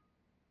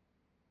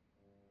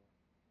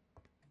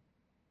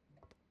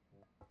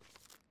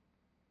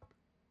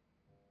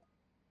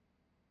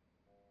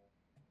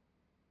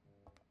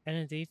 And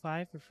then day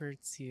 5 referred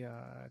to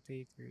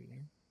day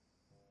 3.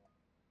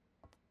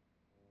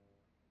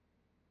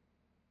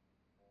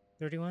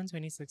 31,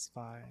 26,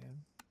 5.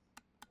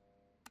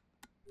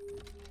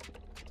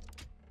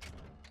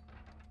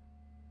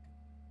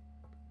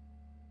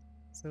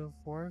 So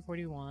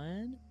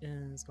 441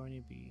 is going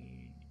to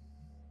be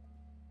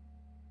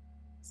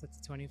set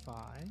to 25.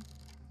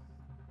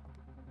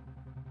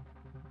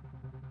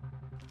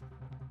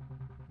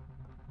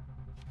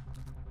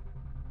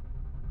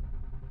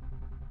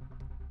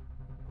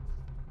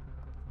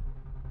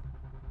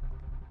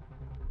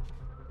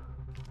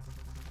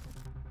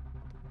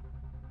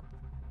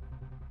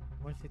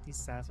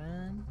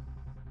 $157.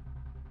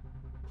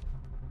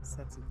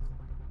 Set to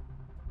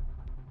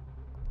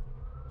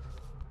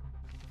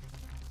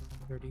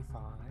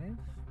 35.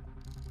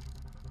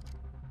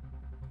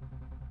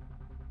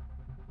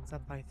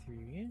 Set by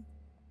 3.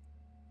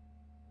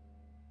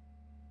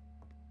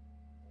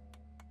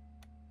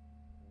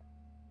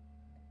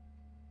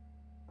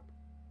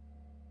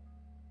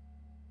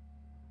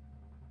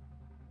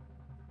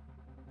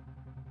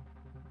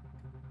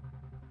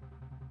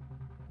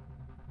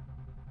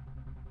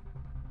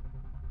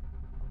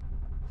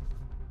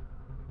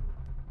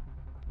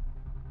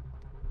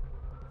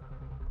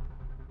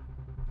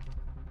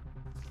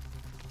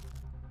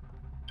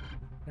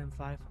 Then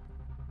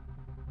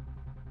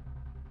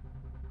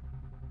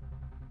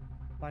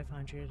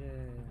 500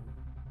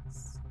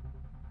 is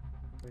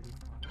 35.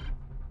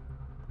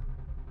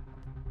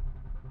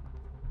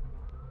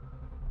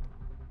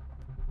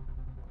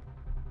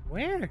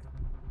 Where?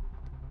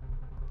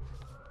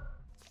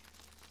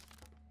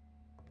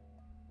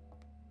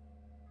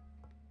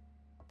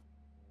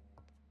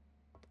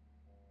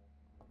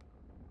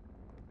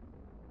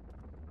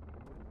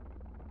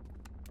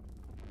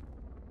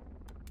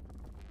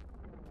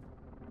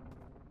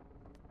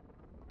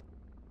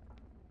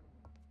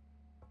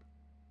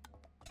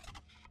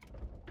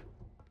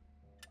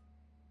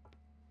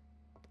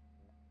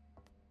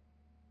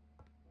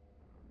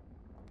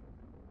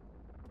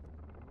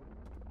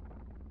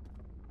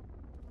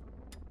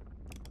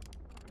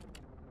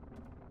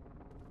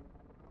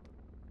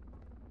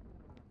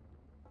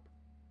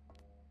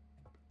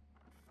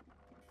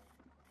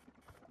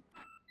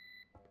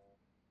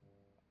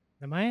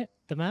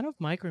 The amount of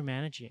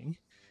micromanaging.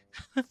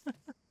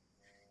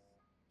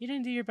 You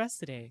didn't do your best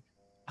today.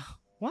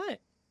 What?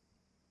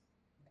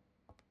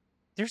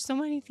 There's so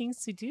many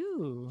things to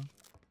do.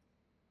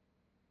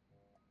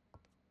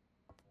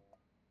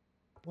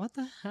 What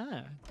the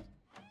heck?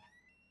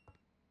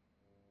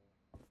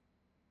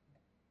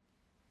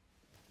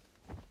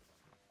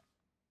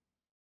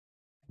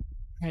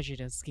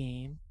 Prejudice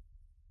game.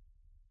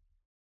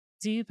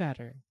 Do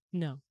better.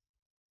 No.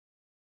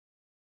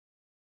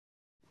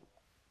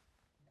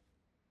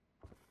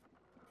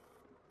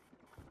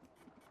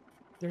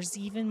 There's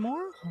even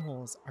more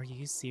holes. Are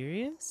you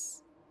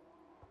serious?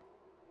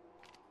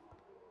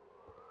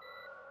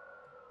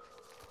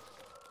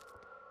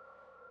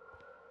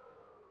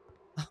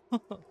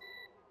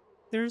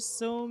 There's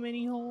so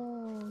many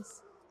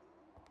holes.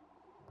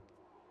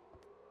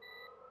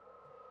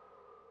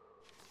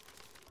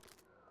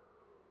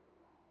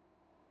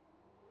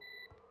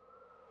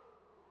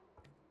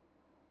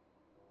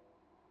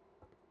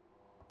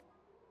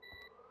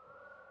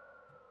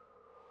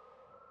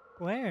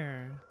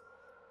 Where?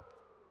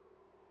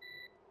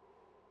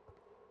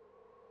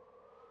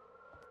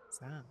 What's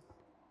that?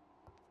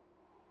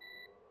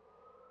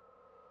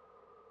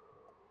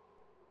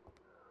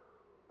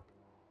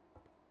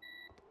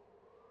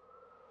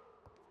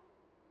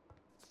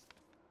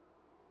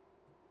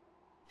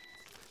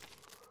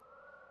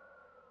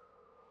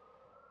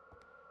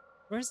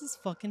 Where's this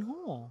fucking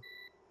hole?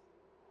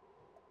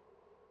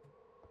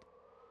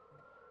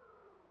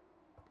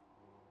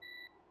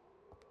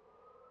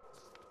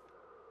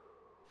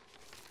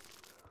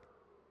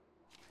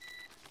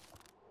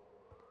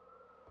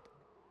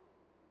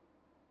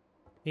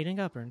 Aiden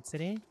got burned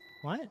today?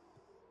 What?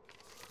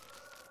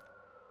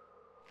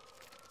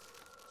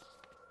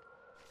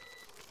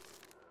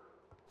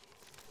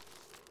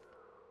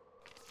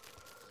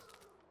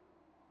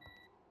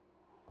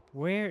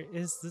 Where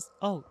is this?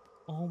 Oh,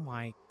 oh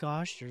my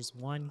gosh, there's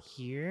one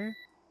here.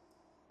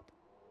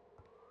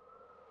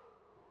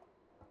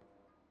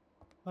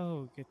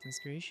 Oh, goodness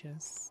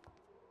gracious.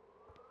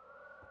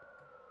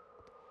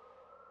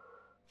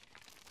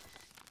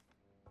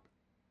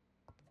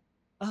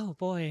 Oh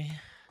boy.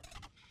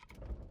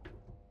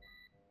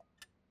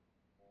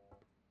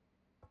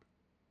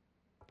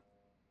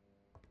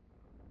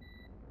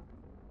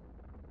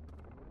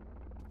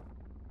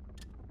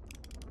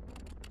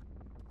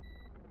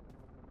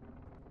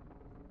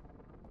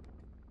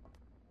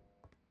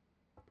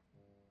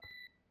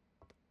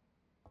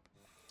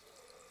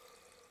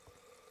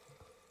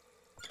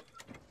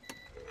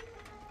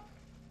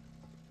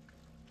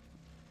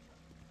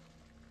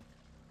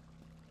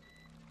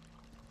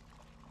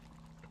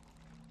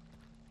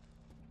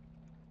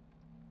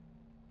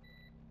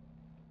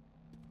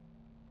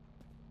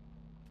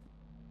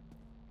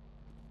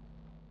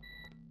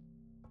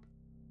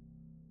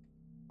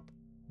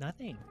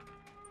 Nothing.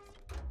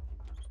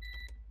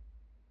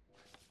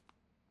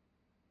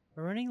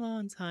 running low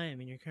on time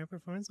and your current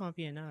performance won't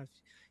be enough.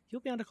 You'll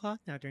be on the clock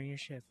now during your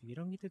shift. If you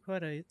don't meet the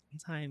quota in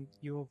time,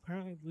 you will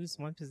permanently lose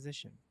one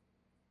position.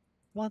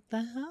 What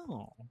the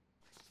hell?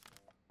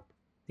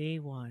 Day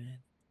 1.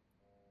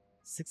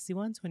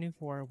 61,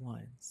 24,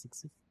 1.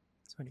 60,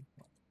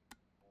 24.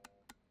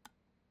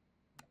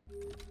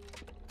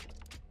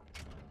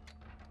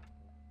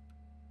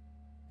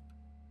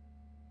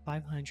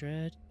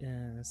 500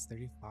 is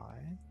 35.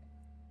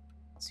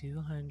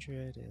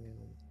 200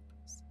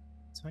 is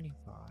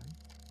 25.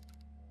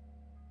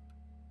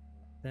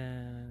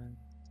 Then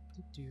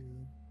do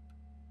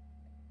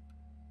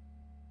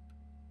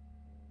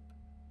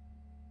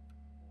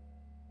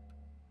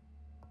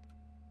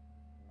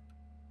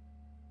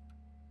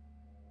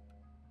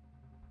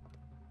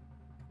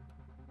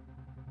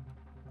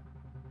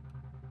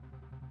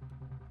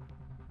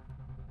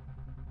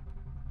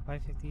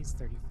 550 is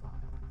 35.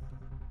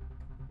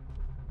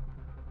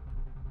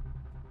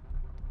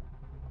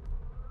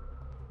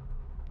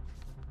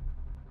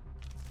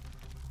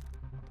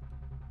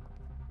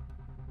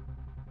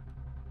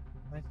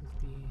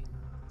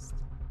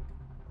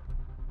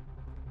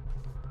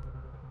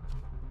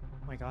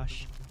 Oh my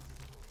gosh.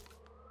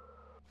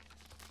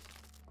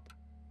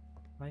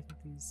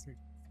 550 is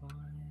 35.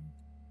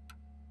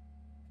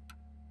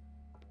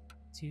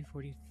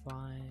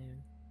 245.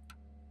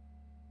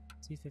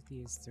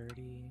 250 is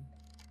 30.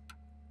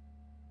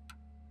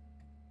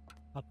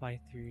 Up by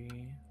 3.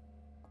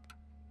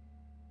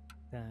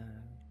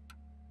 Then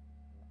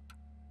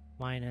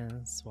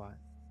minus what?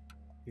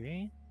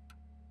 3?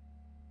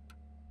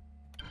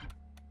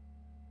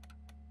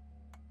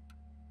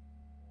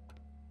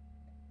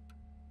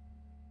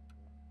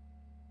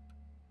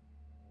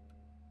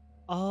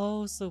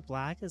 Oh, so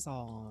black is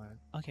all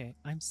on. Okay,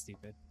 I'm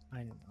stupid.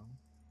 I didn't know.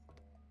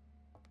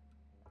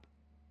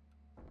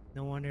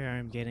 No wonder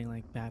I'm getting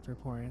like bad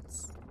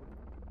reports.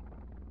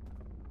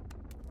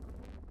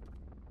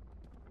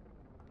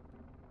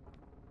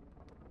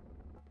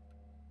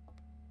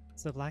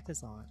 So black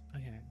is on.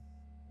 Okay.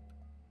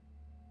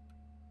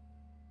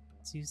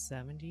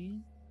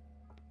 270.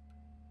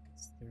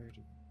 It's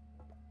 30.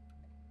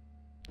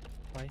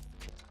 5.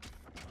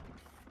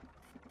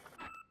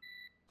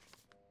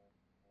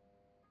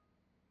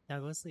 Now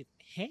go to sleep.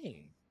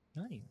 Hey,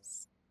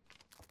 nice.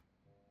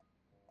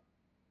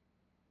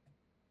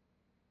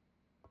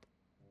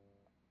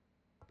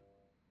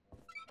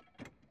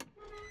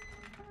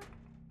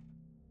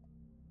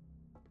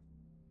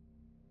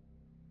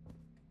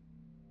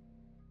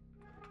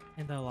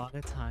 And a lot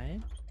of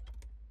time.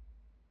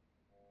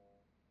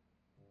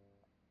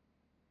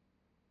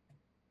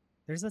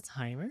 There's a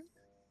timer?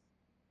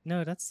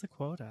 No, that's the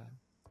quota.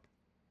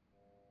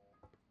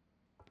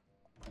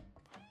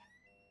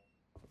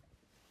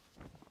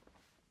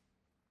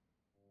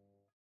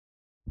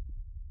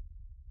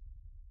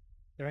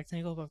 The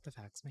rectangle above the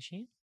fax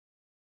machine?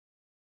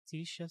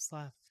 2 shifts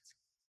left.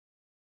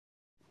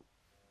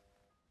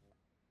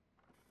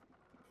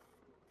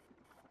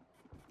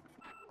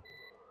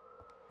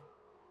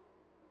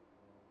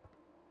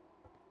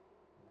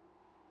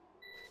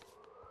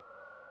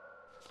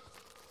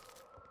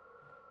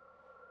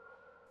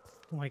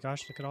 Oh my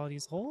gosh, look at all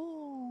these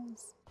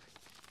holes!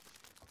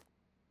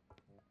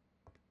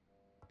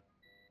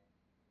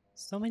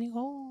 So many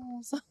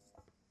holes!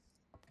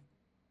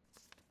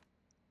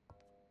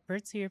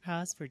 Refer to your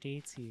pass for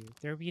day 2.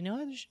 There will be no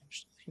other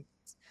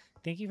shifts.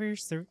 Thank you for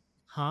your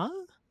Huh?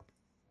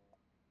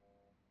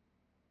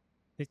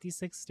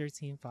 56,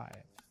 13, 5.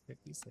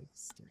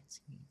 56, 13,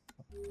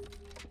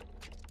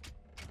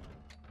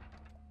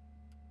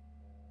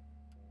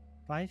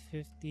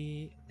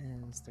 550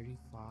 is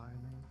 35.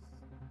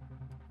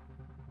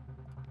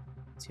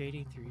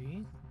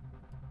 283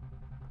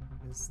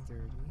 is 30.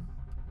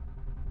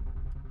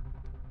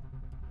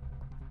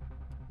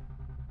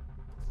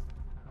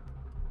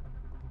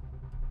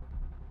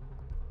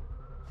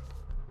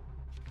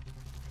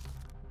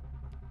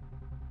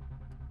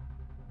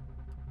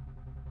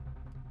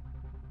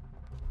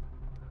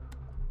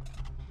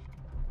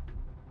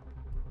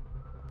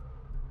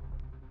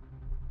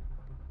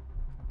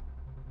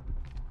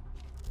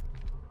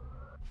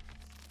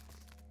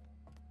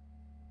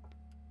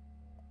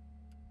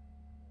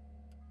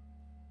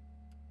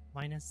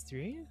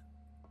 3?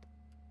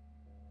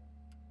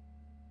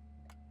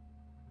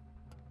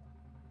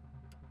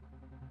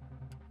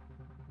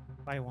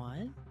 By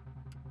 1?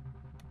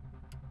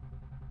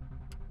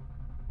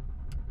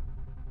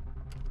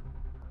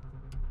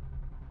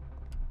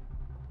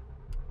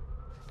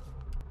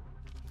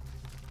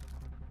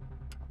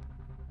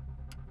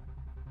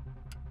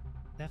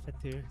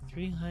 Deficit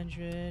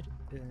 300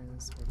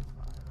 is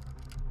 45.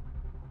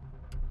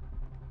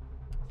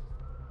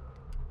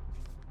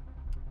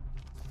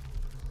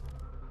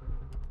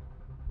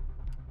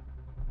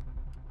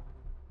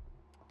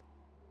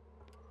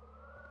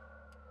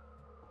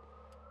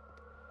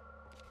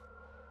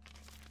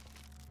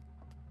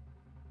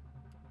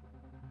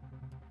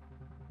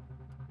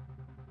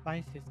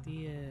 $550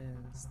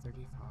 is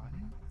 35.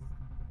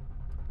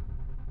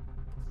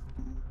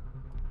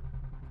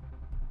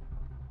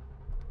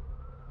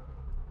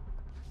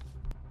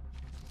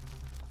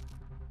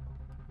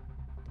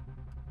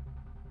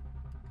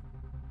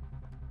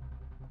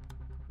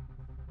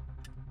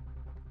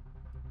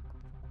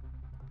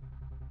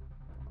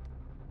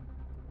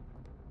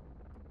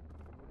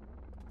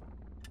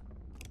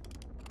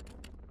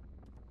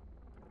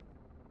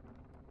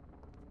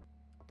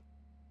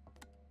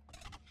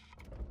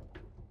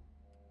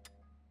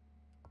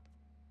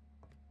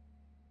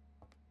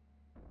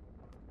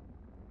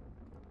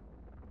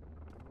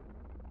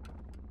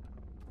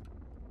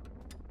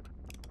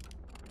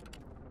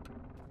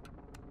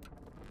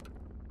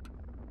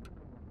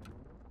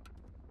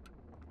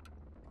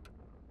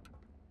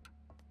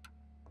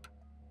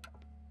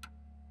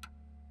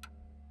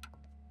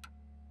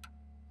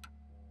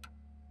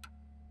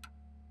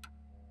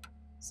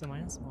 So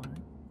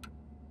 -1.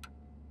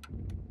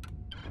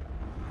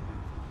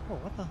 Oh,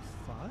 what the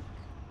fuck?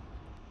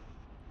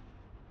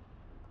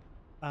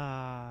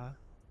 Uh,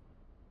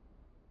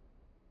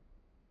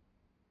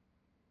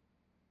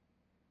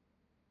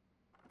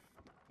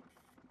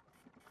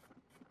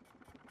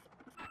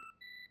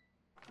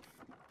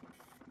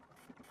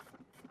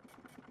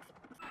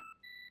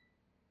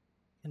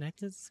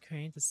 connected this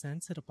crane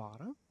descend to the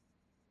bottom?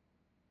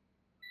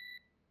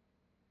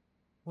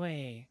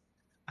 Wait,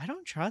 I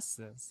don't trust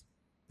this.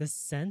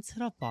 Descend to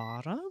the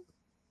bottom?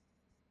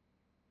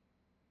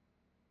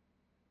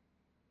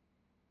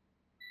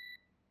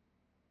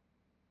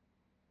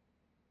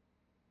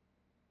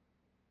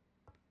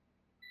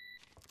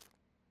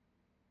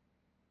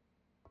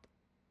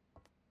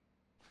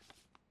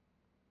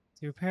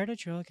 To repair the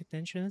drill, get the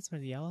instruments from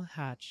the yellow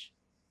hatch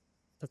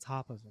at the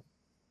top of it.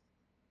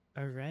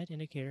 A red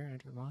indicator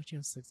under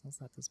monitoring signals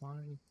that this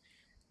monitor.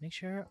 Make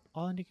sure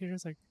all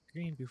indicators are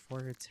green before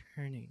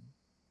returning.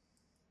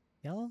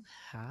 Yellow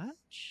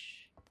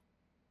hatch?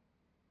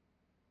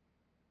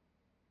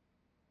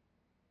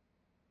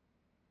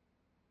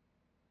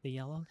 The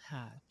yellow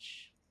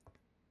hatch.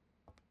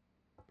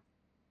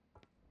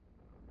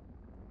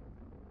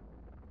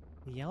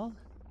 The yellow.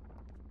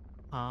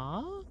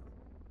 Huh?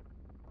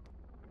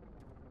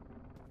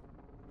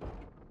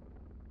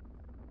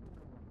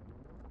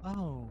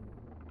 Oh.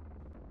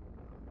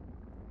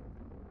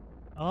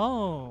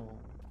 Oh.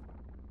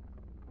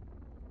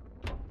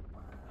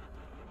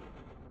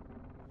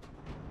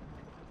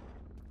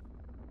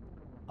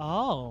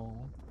 Oh.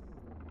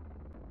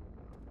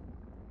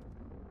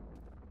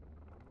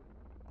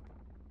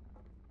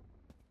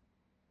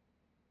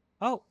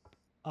 Oh.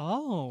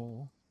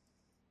 Oh.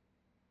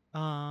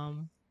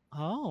 Um.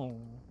 Oh.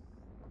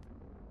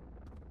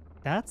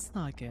 That's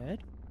not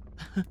good.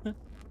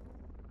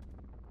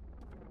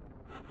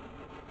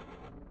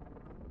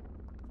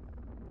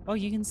 Oh,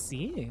 you can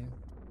see.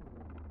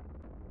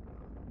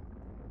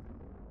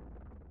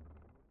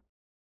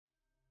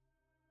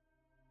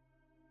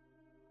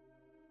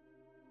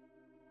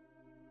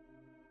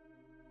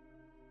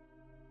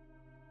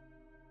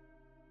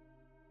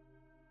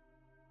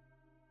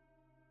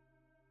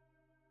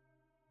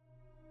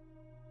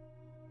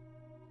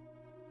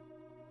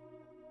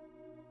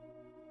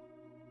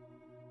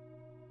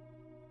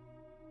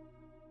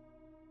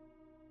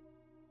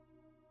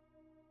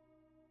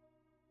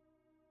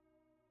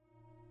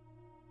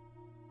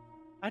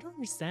 I don't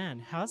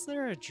understand. How's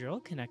there a drill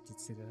connected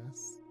to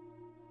this?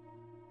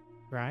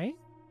 Right?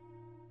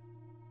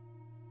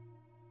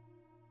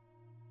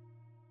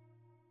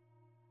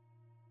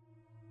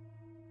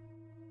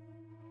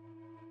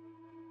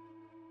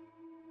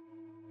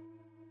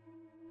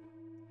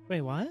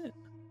 Wait, what?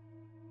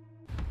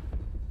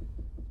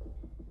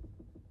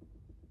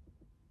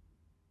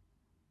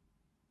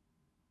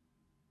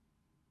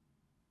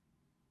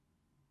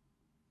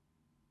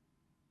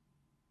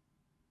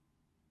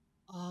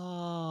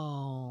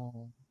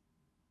 Oh.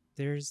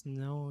 There's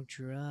no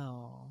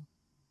drill.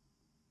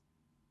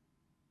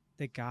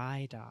 The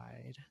guy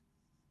died.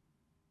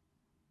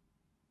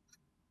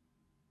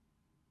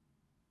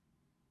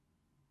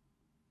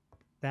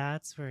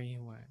 That's where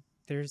you went.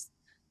 There's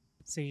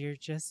so you're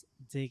just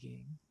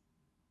digging.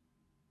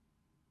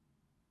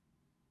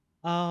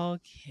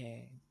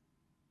 Okay.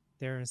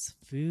 There's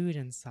food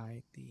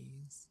inside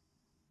these.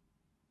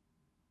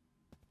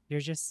 You're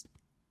just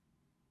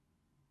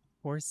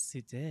forced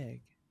to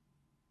dig.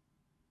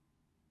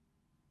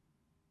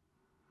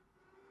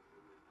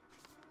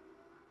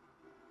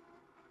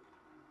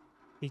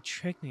 They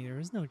tricked me. There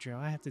was no drill.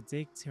 I had to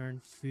dig to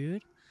earn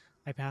food.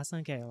 I pass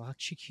on, get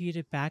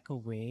electrocuted back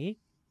away.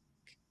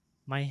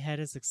 My head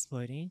is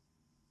exploding.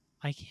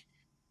 I can't.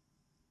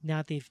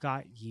 Now they've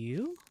got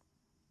you?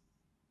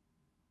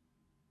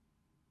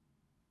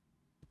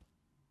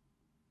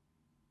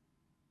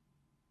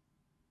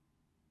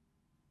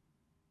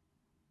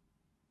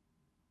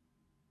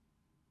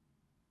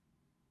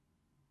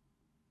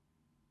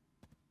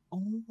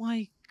 Oh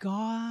my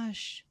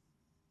gosh.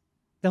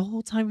 The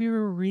whole time we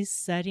were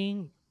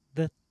resetting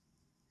the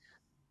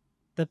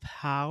the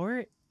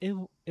power, it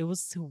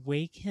was to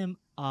wake him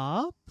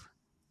up?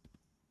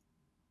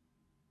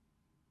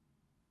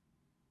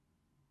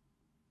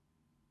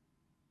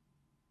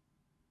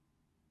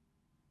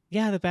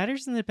 Yeah, the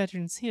batteries in the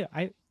bedroom too.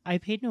 I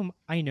paid no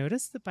I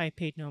noticed it, but I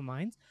paid no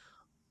mind.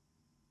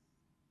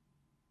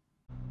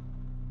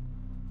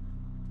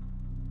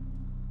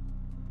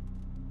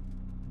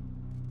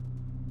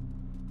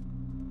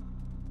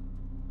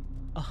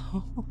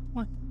 Oh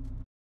my,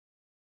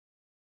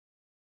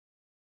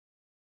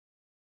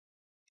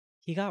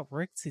 he got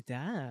worked to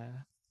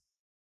death.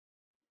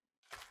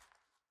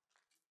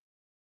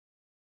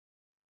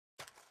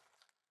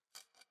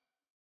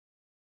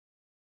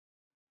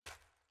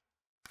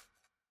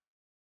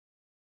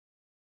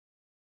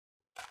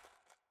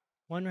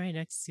 One right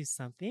next to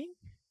something?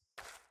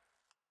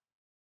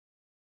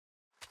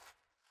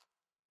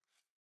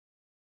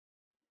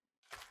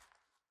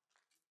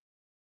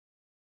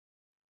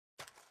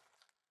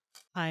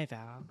 Hi,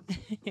 Val.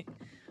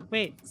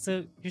 Wait,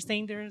 so you're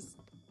saying there's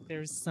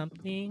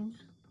something,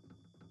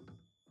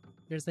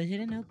 there's a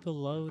hidden note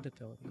below the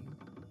building,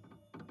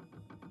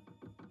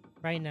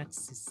 right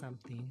next to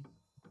something.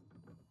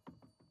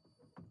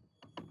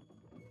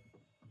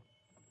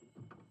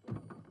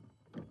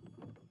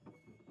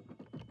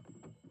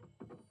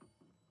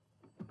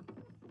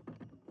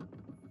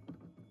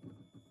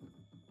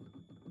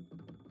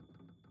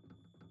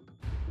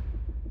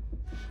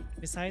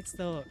 Besides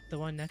the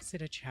one next to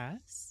the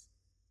chest?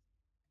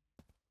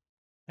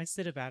 Next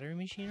to the battery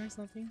machine or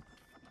something?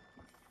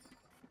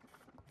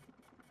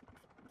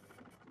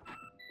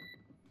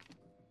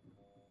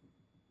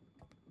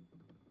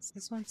 Is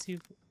this one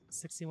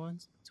 261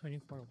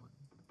 24 1?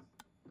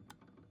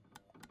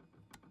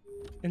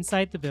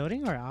 Inside the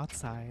building or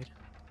outside?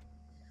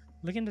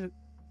 Looking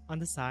on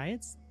the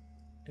sides?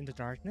 In the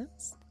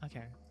darkness?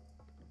 Okay.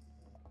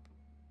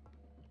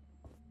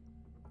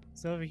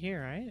 So over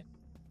here, right?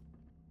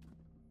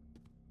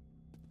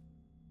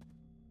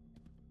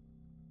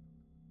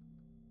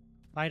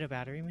 Light a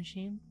battery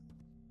machine?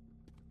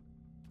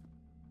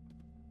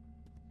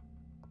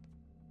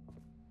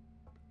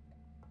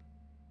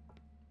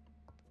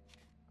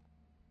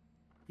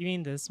 You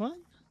mean this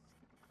one?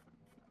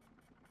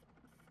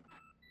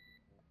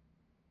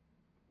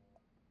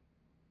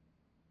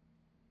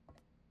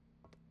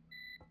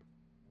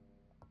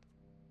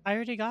 I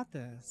already got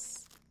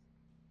this.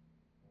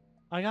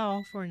 I got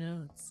all 4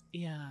 notes.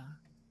 Yeah.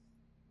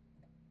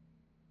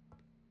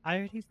 I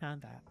already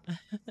found that.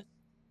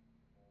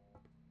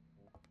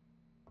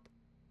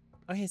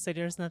 Okay, so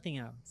there's nothing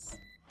else.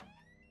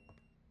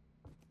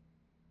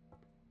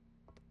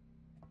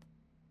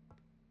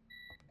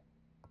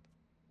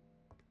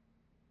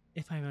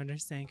 If I'm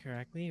understanding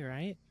correctly,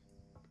 right?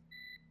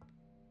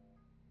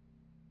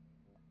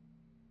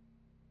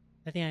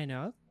 I think I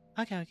know.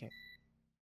 Okay, okay.